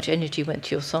find out how much energy went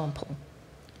to your sample.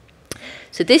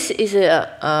 So this is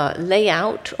a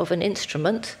layout of an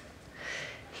instrument.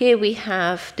 Here we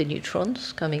have the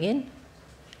neutrons coming in,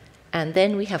 and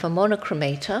then we have a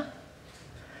monochromator.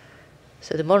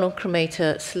 So the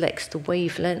monochromator selects the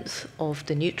wavelength of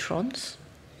the neutrons,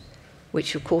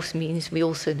 which of course means we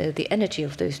also know the energy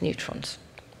of those neutrons.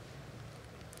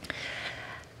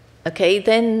 Okay,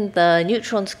 then the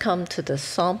neutrons come to the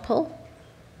sample.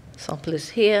 Sample is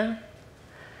here.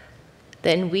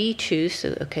 Then we choose,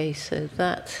 so go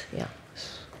back.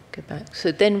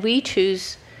 So then we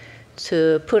choose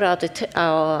to put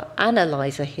our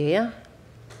analyzer here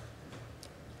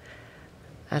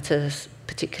at a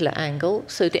particular angle.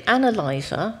 So the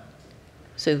analyzer,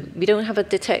 so we don't have a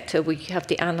detector, we have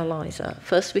the analyzer.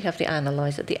 First we have the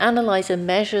analyzer. The analyzer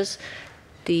measures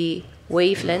the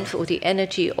wavelength or the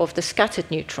energy of the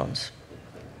scattered neutrons.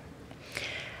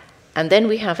 And then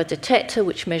we have a detector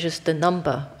which measures the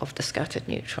number of the scattered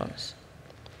neutrons.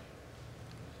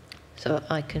 So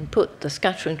I can put the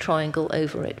scattering triangle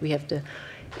over it. We have the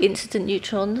incident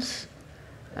neutrons,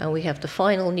 and we have the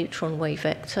final neutron wave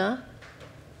vector.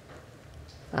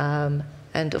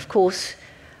 And of course,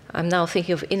 I'm now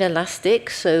thinking of inelastic,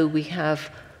 so we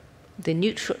have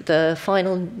the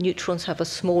final neutrons have a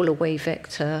smaller wave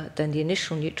vector than the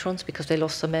initial neutrons because they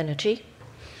lost some energy.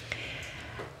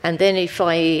 And then if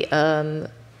I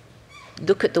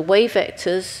look at the wave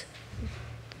vectors,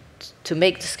 to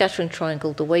make the scattering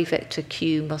triangle, the wave vector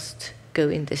Q must go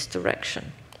in this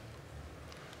direction.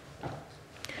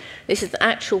 This is the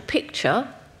actual picture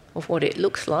of what it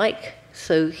looks like.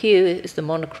 So here is the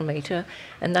monochromator,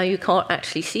 and now you can't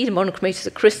actually see the monochromator as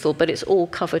a crystal, but it's all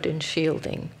covered in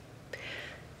shielding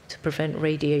to prevent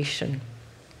radiation.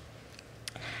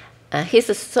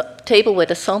 Here's a table where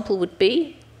the sample would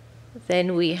be.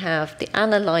 Then we have the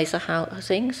analyzer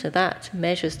housing, so that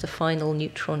measures the final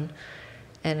neutron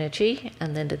energy,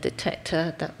 and then the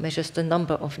detector that measures the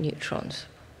number of neutrons.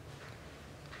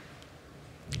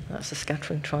 That's a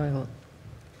scattering triangle.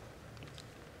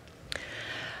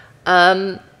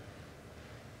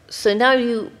 So now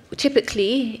you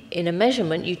typically in a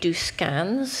measurement you do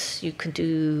scans. You can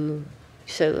do,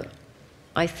 so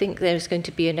I think there's going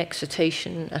to be an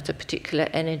excitation at a particular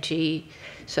energy,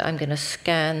 so I'm going to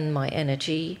scan my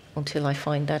energy until I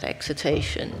find that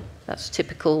excitation. That's a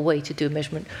typical way to do a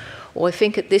measurement. Or I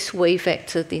think at this wave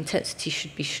vector the intensity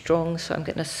should be strong, so I'm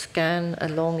going to scan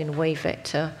along in wave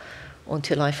vector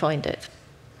until I find it.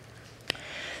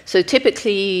 So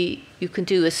typically you can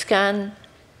do a scan.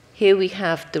 Here we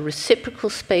have the reciprocal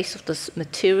space of the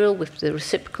material with the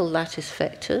reciprocal lattice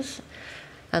vectors,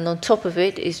 and on top of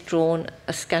it is drawn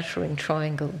a scattering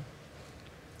triangle.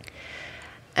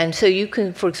 And so you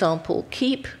can, for example,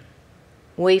 keep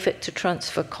wave vector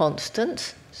transfer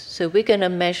constant. So we're going to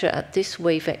measure at this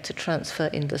wave vector transfer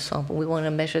in the sample. We want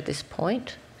to measure this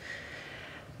point.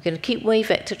 We're going to keep wave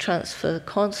vector transfer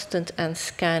constant and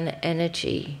scan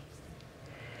energy.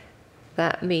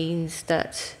 That means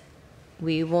that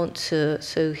we want to,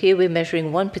 so here we're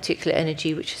measuring one particular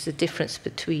energy, which is the difference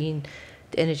between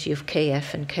the energy of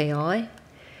Kf and Ki.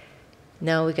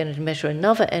 Now we're going to measure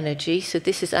another energy, so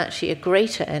this is actually a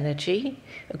greater energy,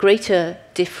 a greater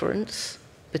difference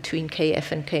between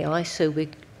Kf and Ki, so we're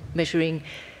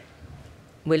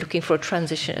looking for a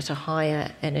transition at a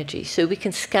higher energy. So we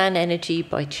can scan energy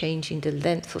by changing the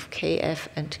length of Kf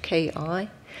and Ki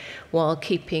while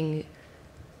keeping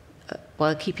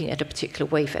at a particular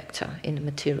wave vector in the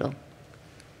material.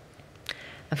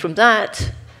 And from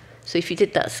that, so if you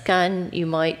did that scan, you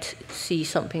might see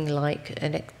something like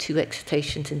two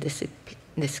excitations in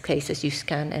this case as you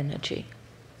scan energy.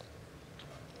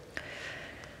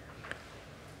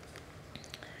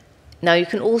 Now you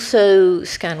can also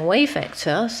scan wave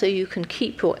vector, so you can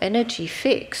keep your energy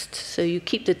fixed. So you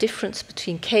keep the difference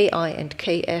between Ki and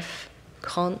Kf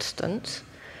constant,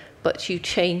 but you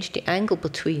change the angle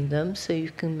between them so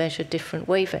you can measure different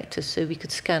wave vectors. So we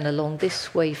could scan along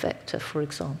this wave vector, for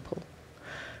example,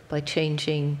 by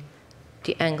changing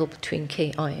the angle between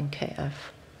Ki and Kf.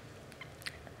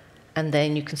 And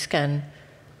then you can scan,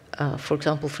 for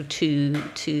example, for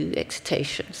two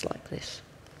excitations like this.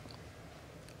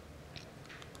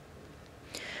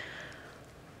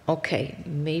 Okay,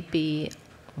 maybe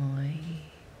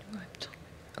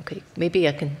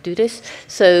I can do this.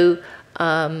 So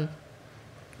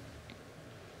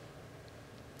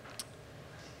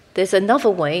there's another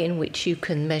way in which you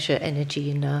can measure energy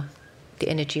in the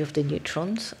energy of the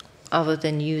neutrons, other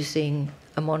than using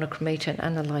a monochromator and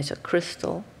analyzer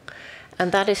crystal,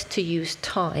 and that is to use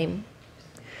time.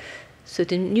 So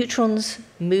the neutrons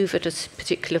move at a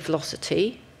particular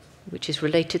velocity, which is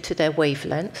related to their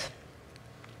wavelength.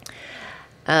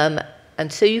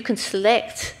 And so you can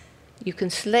select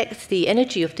the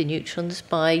energy of the neutrons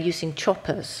by using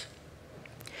choppers.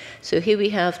 So here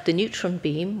we have the neutron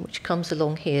beam, which comes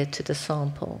along here to the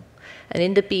sample. And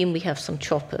in the beam, we have some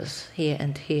choppers here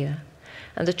and here.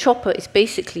 And the chopper is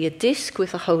basically a disk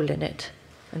with a hole in it.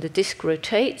 And the disk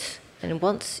rotates, and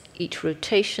once each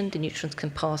rotation, the neutrons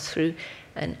can pass through,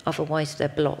 and otherwise they're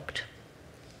blocked.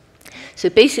 So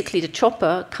basically, the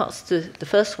chopper cuts the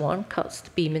first one cuts the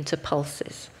beam into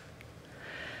pulses.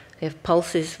 We have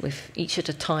pulses with each at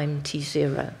a time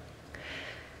t0.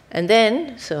 And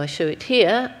then, so I show it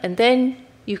here, and then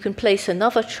you can place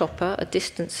another chopper a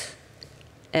distance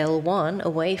L1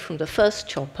 away from the first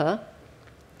chopper.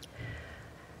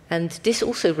 And this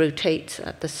also rotates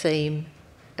at the same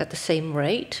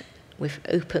rate, with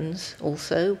opens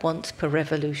also once per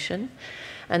revolution.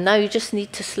 And now you just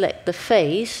need to select the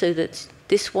phase so that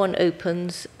this one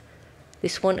opens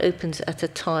at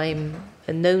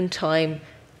a known time,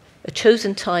 a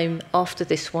chosen time after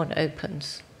this one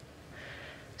opens.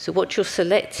 So what you're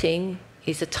selecting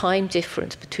is a time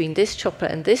difference between this chopper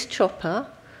and this chopper,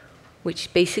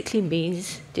 which basically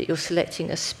means that you're selecting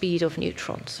a speed of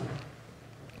neutrons.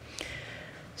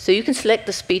 So you can select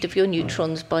the speed of your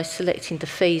neutrons by selecting the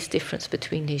phase difference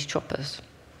between these choppers.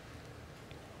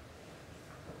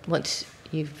 Once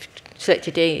you've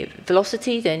selected a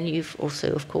velocity, then you've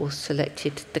also, of course,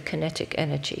 selected the kinetic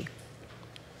energy.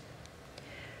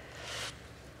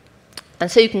 And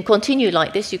so you can continue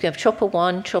like this. You can have chopper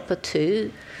 1, chopper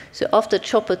 2. So after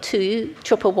chopper 2,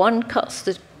 chopper 1 cuts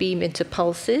the beam into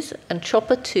pulses, and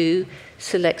chopper 2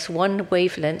 selects one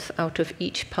wavelength out of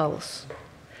each pulse.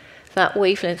 That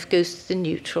wavelength goes to the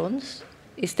neutrons,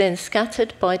 is then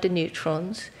scattered by the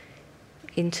neutrons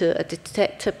into a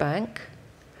detector bank.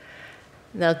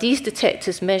 Now, these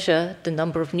detectors measure the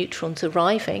number of neutrons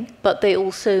arriving, but they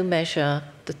also measure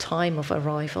the time of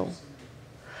arrival.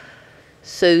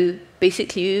 So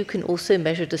basically, you can also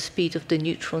measure the speed of the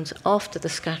neutrons after the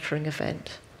scattering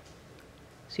event.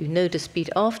 So you know the speed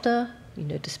after, you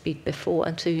know the speed before,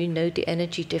 and so you know the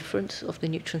energy difference of the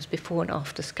neutrons before and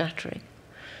after scattering.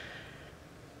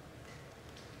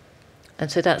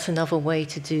 And so that's another way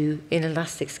to do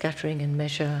inelastic scattering and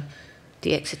measure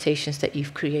the excitations that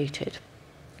you've created.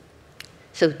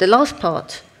 So the last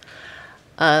part,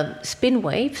 spin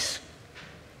wave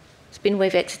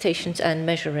excitations and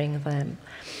measuring them.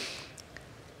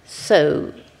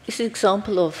 So this is an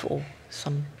example of, or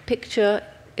some picture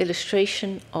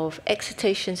illustration of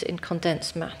excitations in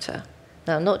condensed matter.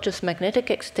 Now, not just magnetic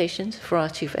excitations, a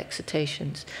variety of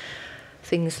excitations.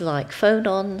 Things like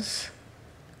phonons,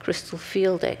 crystal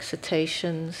field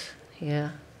excitations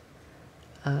here,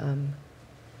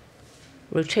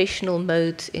 rotational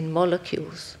modes in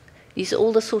molecules. These are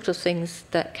all the sort of things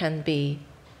that can be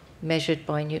measured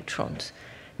by neutrons.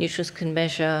 Neutrons can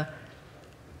measure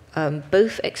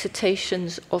both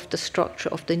excitations of the structure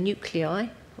of the nuclei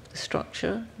of the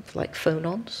structure, like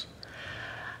phonons,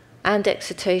 and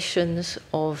excitations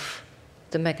of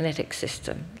the magnetic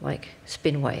system, like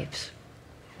spin waves.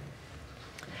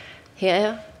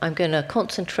 Here, I'm going to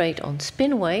concentrate on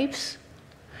spin waves.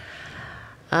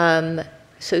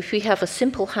 So if we have a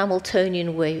simple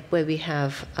Hamiltonian where we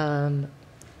have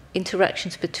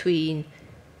interactions between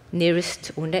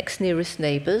nearest or next nearest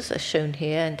neighbors, as shown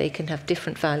here, and they can have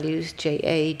different values,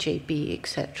 JA, JB,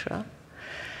 etc.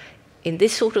 In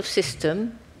this sort of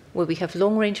system, where we have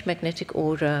long-range magnetic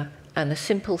order and a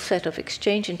simple set of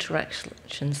exchange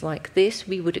interactions like this,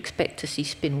 we would expect to see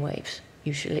spin waves,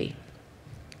 usually.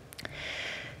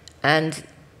 And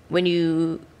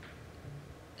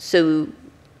so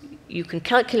you can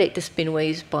calculate the spin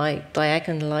waves by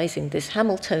diagonalizing this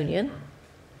Hamiltonian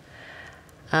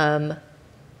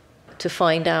to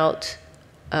find out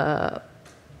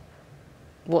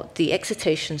what the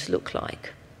excitations look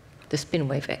like, the spin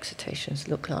wave excitations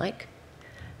look like.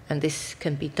 And this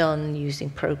can be done using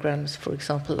programs, for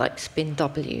example, like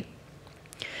SpinW.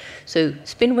 So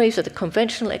spin waves are the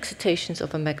conventional excitations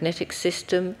of a magnetic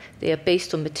system. They are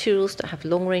based on materials that have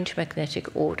long-range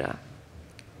magnetic order.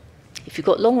 If you've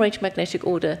got long-range magnetic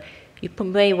order, you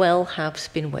may well have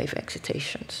spin wave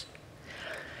excitations.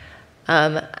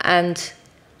 And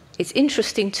it's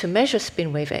interesting to measure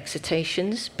spin wave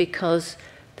excitations because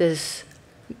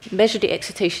measure the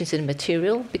excitations in a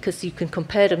material, because you can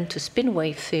compare them to spin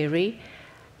wave theory,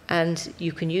 and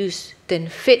you can then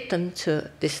fit them to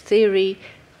this theory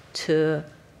to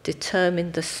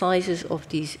determine the sizes of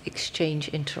these exchange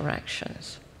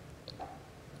interactions.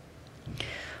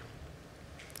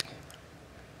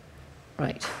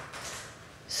 Right.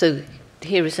 So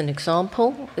here is an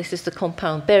example. This is the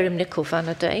compound barium nickel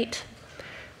vanadate.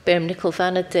 Barium nickel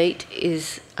vanadate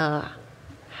has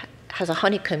a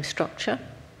honeycomb structure.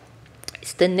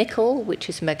 It's the nickel which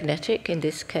is magnetic in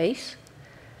this case.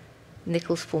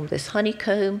 Nickels form this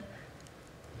honeycomb,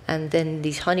 and then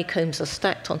these honeycombs are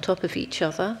stacked on top of each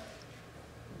other.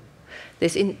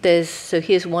 So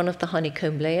here's one of the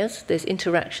honeycomb layers. There's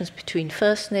interactions between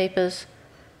first neighbors,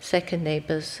 second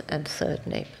neighbors, and third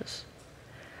neighbors.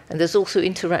 And there's also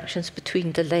interactions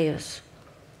between the layers.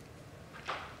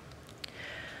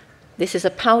 This is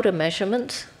a powder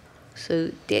measurement.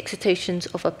 So the excitations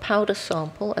of a powder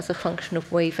sample as a function of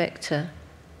wave vector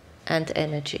and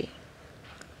energy.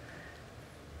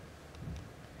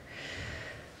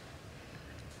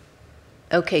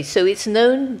 Okay, so it's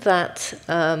known that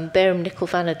barium nickel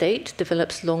vanadate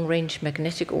develops long-range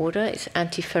magnetic order. It's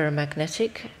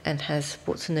antiferromagnetic and has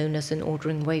what's known as an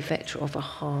ordering wave vector of a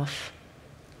half.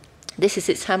 This is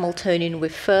its Hamiltonian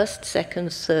with first,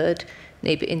 second, third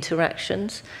neighbor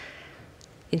interactions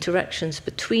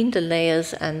between the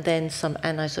layers, and then some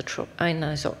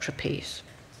anisotropies.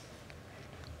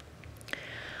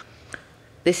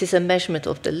 This is a measurement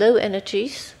of the low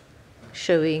energies,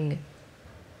 showing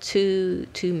two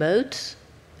modes.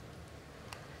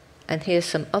 And here's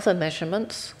some other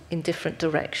measurements in different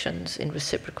directions in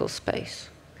reciprocal space.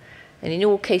 And in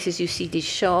all cases, you see these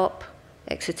sharp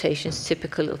excitations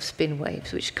typical of spin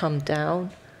waves, which come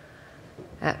down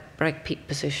at Bragg peak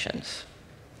positions.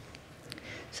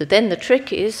 So then the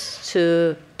trick is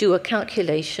to do a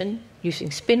calculation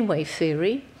using spin wave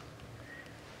theory.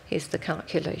 Here's the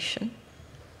calculation.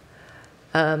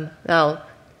 Now,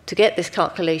 to get this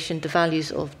calculation, the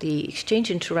values of the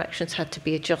exchange interactions had to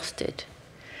be adjusted.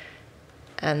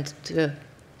 And the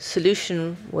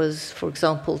solution was, for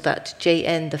example, that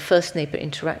Jn, the first neighbor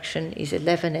interaction, is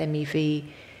 11 MeV.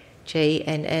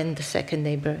 Jnn, the second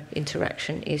neighbor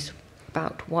interaction, is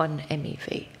about 1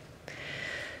 MeV.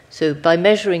 So by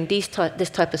measuring this type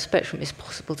of spectrum, it's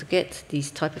possible to get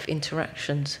these type of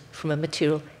interactions from a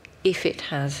material if it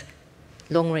has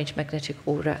long-range magnetic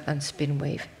order and spin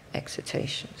wave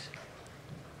excitations.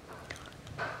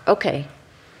 Okay,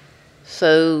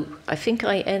 so I think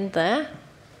I end there.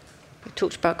 We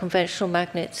talked about conventional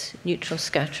magnets, neutron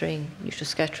scattering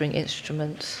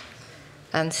instruments,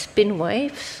 and spin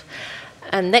waves.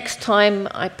 And next time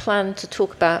I plan to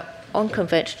talk about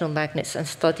unconventional magnets and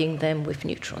studying them with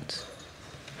neutrons.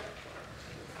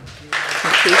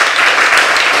 Thank you.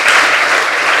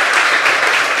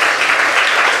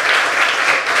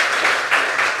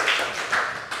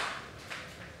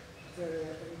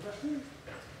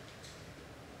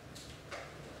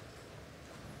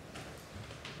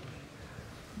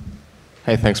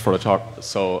 Hey, thanks for the talk.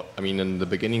 So, I mean, in the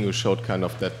beginning you showed kind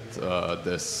of that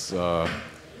this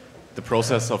the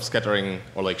process of scattering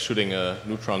or like shooting a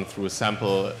neutron through a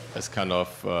sample is kind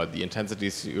of the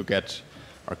intensities you get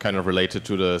are kind of related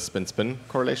to the spin-spin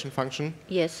correlation function.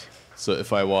 Yes. So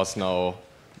if I was now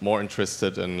more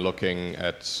interested in looking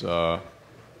at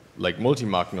like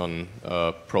multi-magnon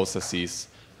processes,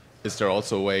 is there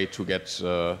also a way to get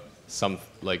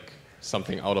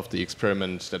something out of the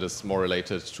experiment that is more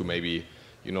related to maybe,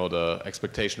 you know, the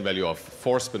expectation value of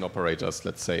 4 spin operators,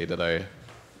 let's say, that I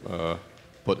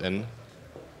put in?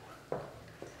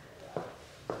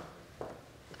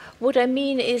 What I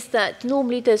mean is that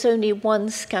normally there's only one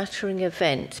scattering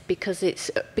event because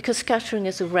scattering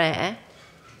is rare.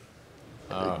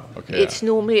 Okay, It's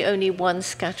normally only one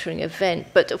scattering event.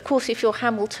 But of course, if your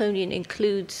Hamiltonian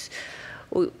includes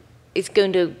or is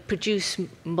going to produce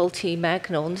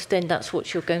multi-magnons, then that's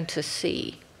what you're going to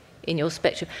see in your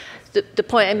spectrum. The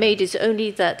point I made is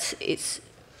only that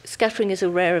scattering is a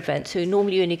rare event, so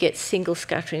normally you only get single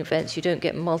scattering events. You don't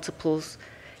get multiples.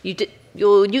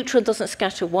 Your neutron doesn't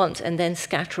scatter once and then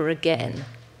scatter again.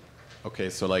 Okay,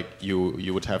 so like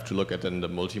you would have to look at then the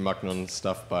multi-magnon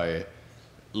stuff by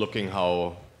looking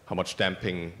how much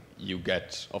damping you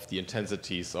get of the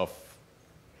intensities of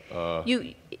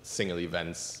single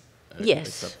events.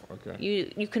 Yes. Okay.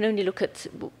 You can only look at,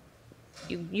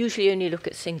 you usually only look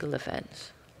at single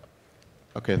events.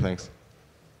 Okay, thanks.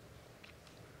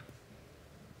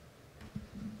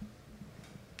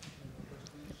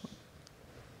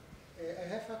 I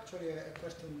have actually a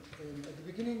question. At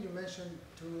the beginning you mentioned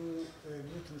 2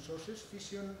 neutron sources,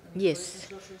 fission and Yes. acceleration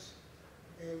sources.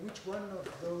 Which one of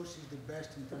those is the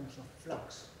best in terms of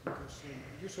flux? Because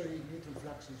usually neutron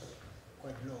flux is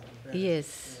quite low compared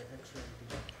Yes. to X-ray.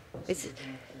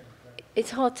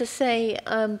 It's hard to say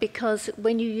because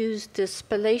when you use the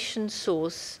spallation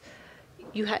source,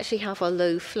 you actually have a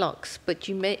low flux, but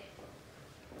you may...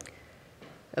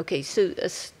 Okay, so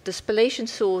the spallation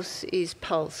source is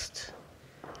pulsed,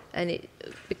 and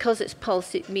because it's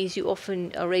pulsed, it means you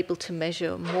often are able to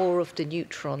measure more of the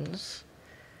neutrons.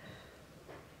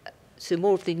 So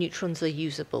more of the neutrons are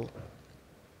usable.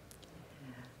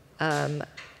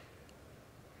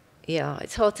 Yeah,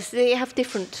 it's hard to say. They have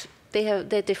different.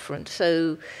 They're different.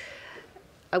 So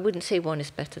I wouldn't say one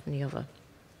is better than the other.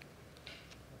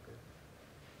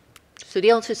 So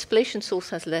the answer is spallation source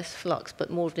has less flux, but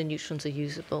more of the neutrons are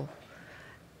usable.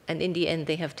 And in the end,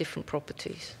 they have different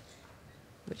properties,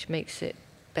 which makes it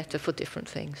better for different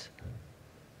things.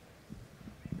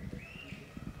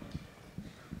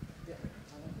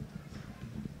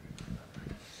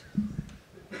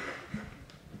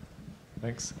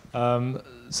 Thanks.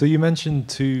 So you mentioned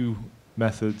 2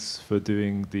 methods for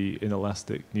doing the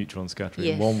inelastic neutron scattering.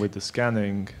 Yes. One with the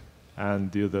scanning,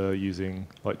 and the other using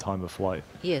like time of flight.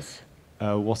 Yes.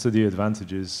 What are the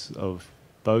advantages of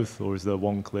both, or is there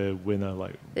one clear winner?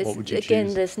 Like, what would you choose?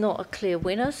 Again, there's not a clear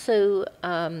winner. So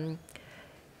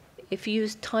if you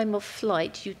use time of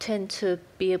flight, you tend to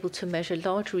be able to measure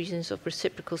large regions of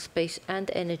reciprocal space and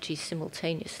energy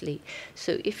simultaneously.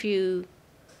 So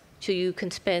you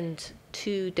can spend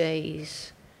 2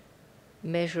 days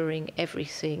measuring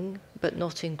everything, but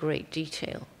not in great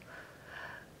detail.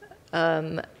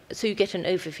 So you get an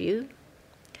overview.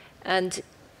 And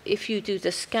if you do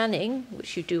the scanning,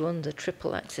 which you do on the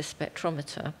triple axis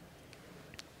spectrometer,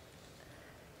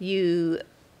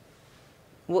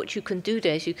 what you can do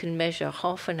there is you can measure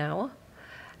half an hour,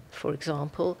 for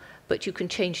example, but you can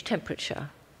change temperature.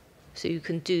 So you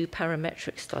can do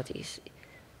parametric studies,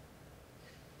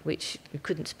 which you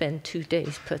couldn't spend 2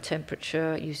 days per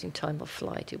temperature using time of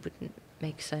flight. It wouldn't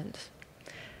make sense.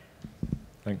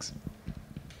 Thanks.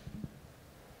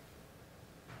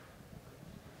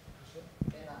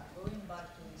 Going back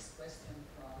to this question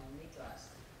from Niklas,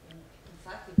 in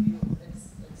fact, if you,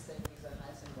 let's take these are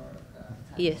Heisenberg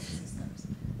type Yes. of systems.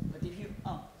 But if you,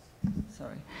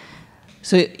 sorry.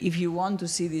 So if you want to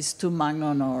see these 2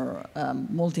 magnon or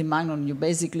multi-magnon, you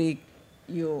basically,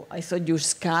 I thought you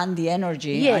scan the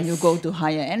energy and you Yes. go to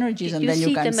higher energies and You then you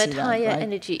see can them see at that, higher right?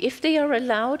 energy. If they are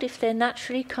allowed, if they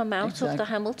naturally come out of the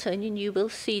Exactly. Hamiltonian, you will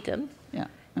see them Yeah.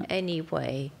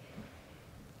 anyway.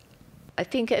 I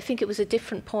think it was a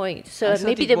different point. So I thought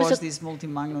maybe it there was was a this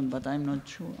multi-magnon, but I'm not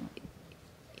sure.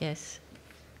 yes.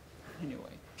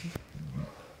 Anyway.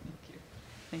 Thank you.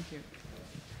 Thank you.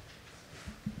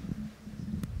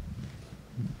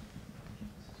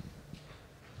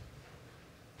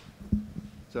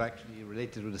 So actually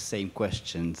related to the same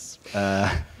questions.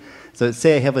 So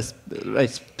say I have a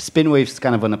spin wave's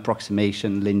kind of an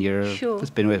approximation, linear Sure.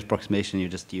 spin wave approximation. You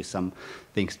just use some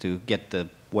things to get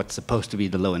what's supposed to be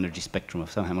the low energy spectrum of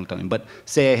some Hamiltonian. But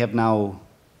say I have now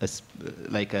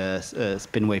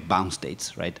spin wave bound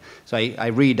states, right? So I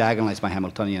re-diagonalize my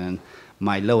Hamiltonian, and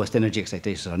my lowest energy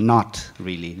excitations are not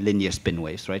really linear spin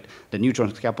waves, right? The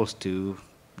neutron couples to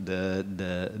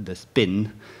the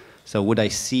spin. So would I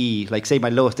see, like, say my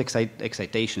lowest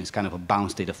excitation is kind of a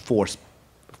bound state of four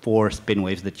spin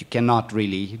waves that you cannot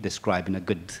really describe in a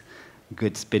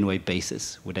good spin wave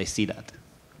basis. Would I see that?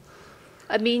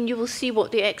 I mean, you will see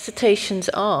what the excitations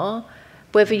are.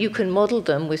 Whether you can model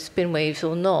them with spin waves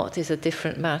or not is a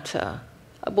different matter.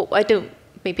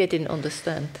 Maybe I didn't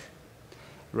understand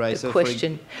Right. the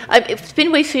question.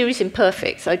 Spin wave theory is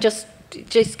imperfect. I just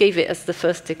gave it as the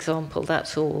first example,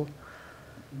 that's all.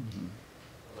 Mm-hmm.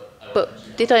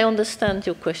 But did I understand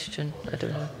your question? I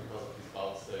don't know. Because of these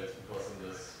bound states, because in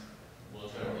this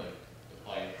multi, like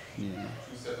applying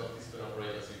two sets of these spin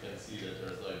operators, you can see that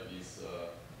there's like these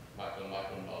Magnon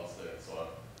bound states. So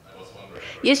I was wondering.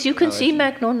 Yes, you can see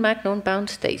Magnon bound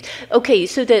states. Okay,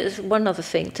 so there's one other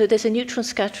thing. So there's a neutron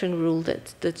scattering rule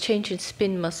that the change in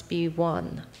spin must be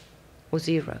 1 or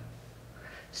 0.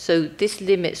 So this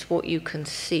limits what you can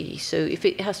see. So if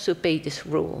it has to obey this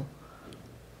rule.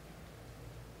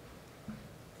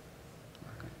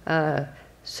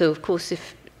 So of course,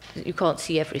 if you can't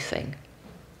see everything.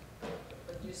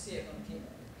 But you see a continuum.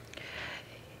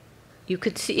 You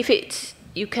could see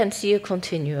you can see a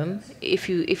continuum if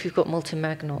you've got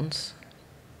multi-magnons.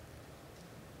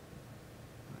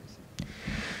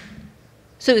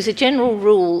 So as a general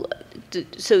rule,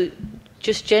 so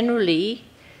just generally,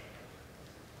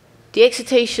 the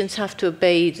excitations have to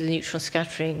obey the neutron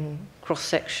scattering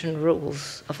cross-section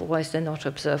rules, otherwise they're not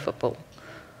observable.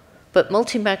 But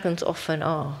multi-magnons often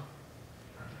are.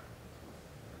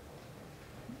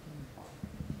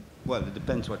 Well, it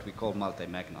depends what we call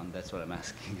multi-magnon. That's what I'm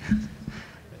asking.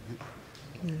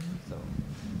 So.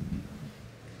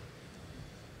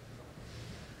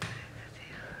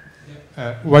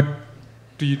 What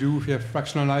do you do if you have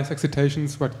fractionalized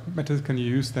excitations? What methods can you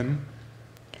use then?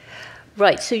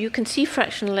 Right, so you can see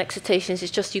fractional excitations,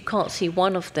 it's just you can't see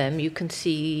one of them, you can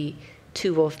see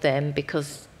two of them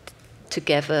because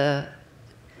together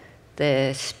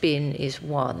their spin is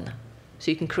 1.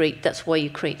 So you can create, that's why you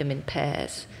create them in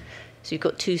pairs. So you've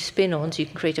got two spin-ons, you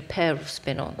can create a pair of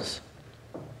spin-ons.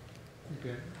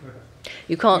 Okay.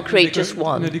 You can't create just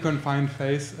one. In a deconfined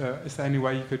phase, is there any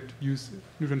way you could use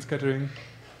neutron scattering?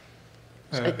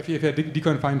 If you have a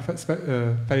deconfined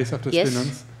phase of the Yes.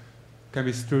 spin-ons, can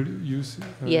we still use?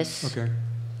 Yes. Okay.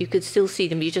 You could still see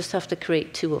them, you just have to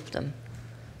create two of them.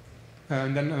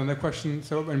 And then another question,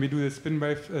 so when we do the spin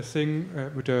wave thing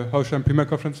with the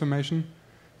Hausstein-Primakov transformation,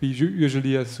 we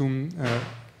usually assume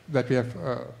that we have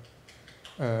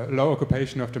low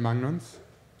occupation of the magnons.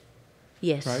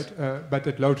 Yes. Right? But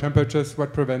at low temperatures,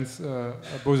 what prevents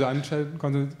boson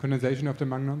condensation of the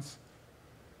magnons?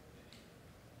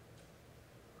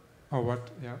 Or what,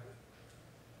 yeah.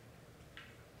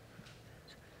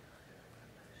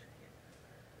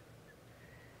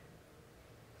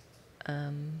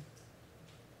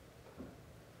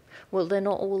 Well, they're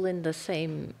not all in the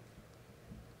same.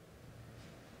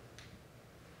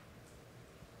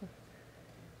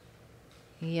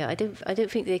 Yeah, I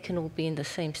don't think they can all be in the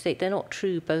same state. They're not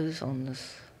true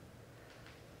bosons.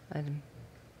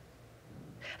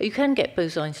 You can get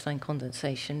Bose-Einstein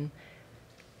condensation.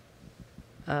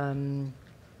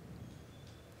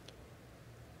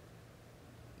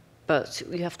 But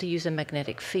you have to use a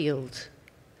magnetic field.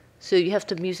 So you have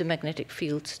to use a magnetic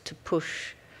field to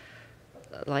push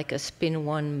like a spin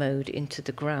 1 mode into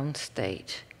the ground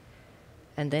state.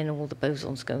 And then all the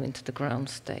bosons go into the ground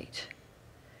state.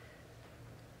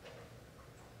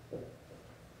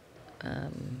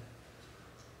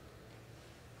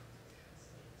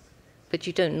 But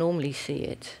you don't normally see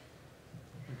it.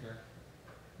 Okay.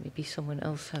 Maybe someone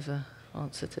else has an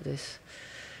answer to this.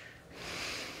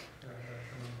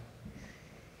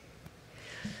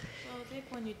 Well, I think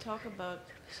when you talk about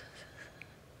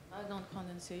magnon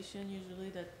condensation, usually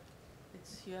that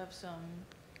you have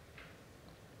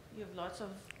lots of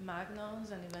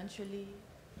magnons, and eventually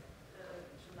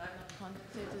the magnon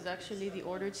condensate is actually the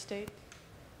ordered state.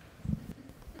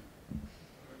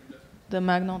 The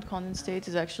magnon condensate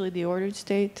is actually the ordered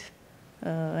state,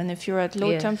 and if you're at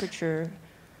low temperature,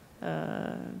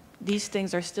 these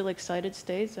things are still excited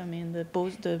states. I mean, the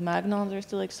magnons are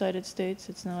still excited states.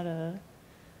 It's not a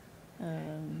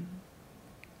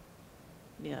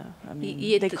yeah, I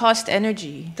mean, they cost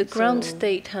energy. The ground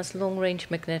state has long-range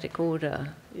magnetic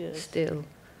order still,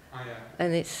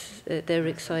 and they're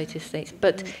excited states.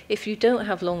 But if you don't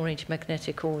have long-range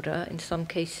magnetic order, in some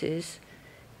cases,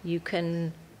 you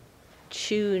can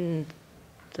tune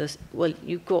the. Well,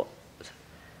 you've got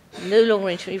no longer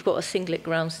intermittent, you've got a singlet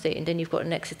ground state, and then you've got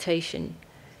an excitation.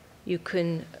 You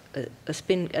can,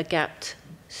 a gapped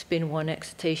spin 1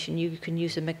 excitation, you can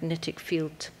use a magnetic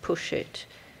field to push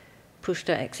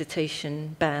that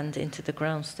excitation band into the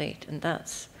ground state, and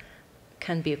that's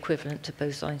can be equivalent to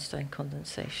Bose-Einstein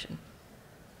condensation.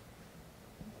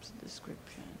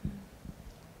 Description.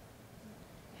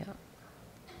 Yeah.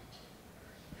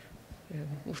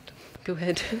 Go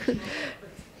ahead.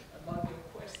 About your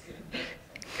question, I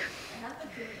have a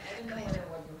feeling, I don't know whether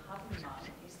what you have in mind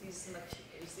is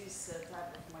this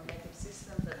type of magnetic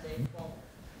system that they call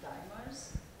dimers,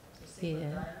 so single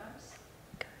dimers,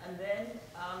 and then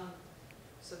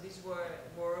so these were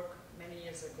work many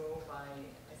years ago by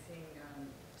I think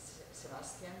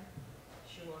Sebastian.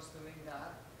 She was doing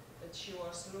that. That she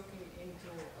was looking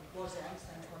into a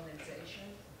Bose-Einstein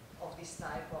condensation of this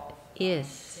type of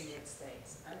singlet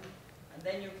states, and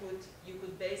then you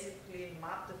could basically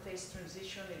map the phase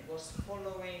transition. It was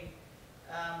following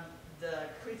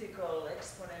the critical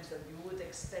exponents that you would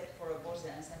expect for a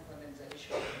Bose-Einstein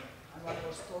condensation, and one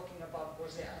was talking about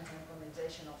Bose-Einstein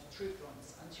condensation of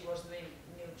triplons, and she was doing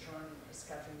neutron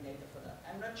scattering data for that.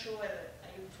 I'm not sure whether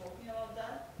are you talking about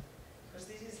that? Because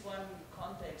this is one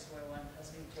context where one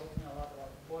has been talking a lot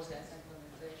about Bose-Einstein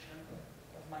condensation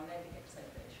of magnetic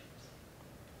excitations.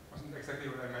 Wasn't exactly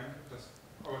what I meant, just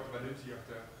about the validity of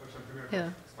the Hertzsprung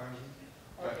expansion.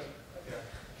 Okay. Yeah.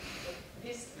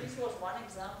 This was one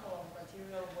example of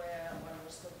material where one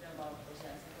was talking about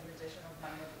Bose-Einstein condensation of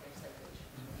magnetic excitation.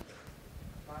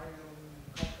 Barium,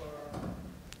 copper.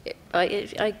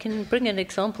 I can bring an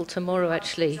example tomorrow,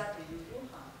 actually. Exactly, you do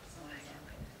have some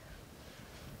examples.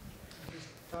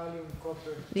 Thallium,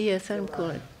 copper. Yes, I'm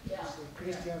calling. Yeah.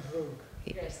 Christian Rogue.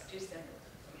 Yes, Christian.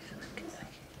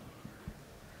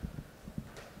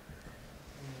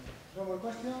 No more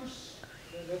questions?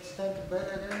 Let's time to bed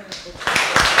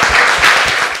again.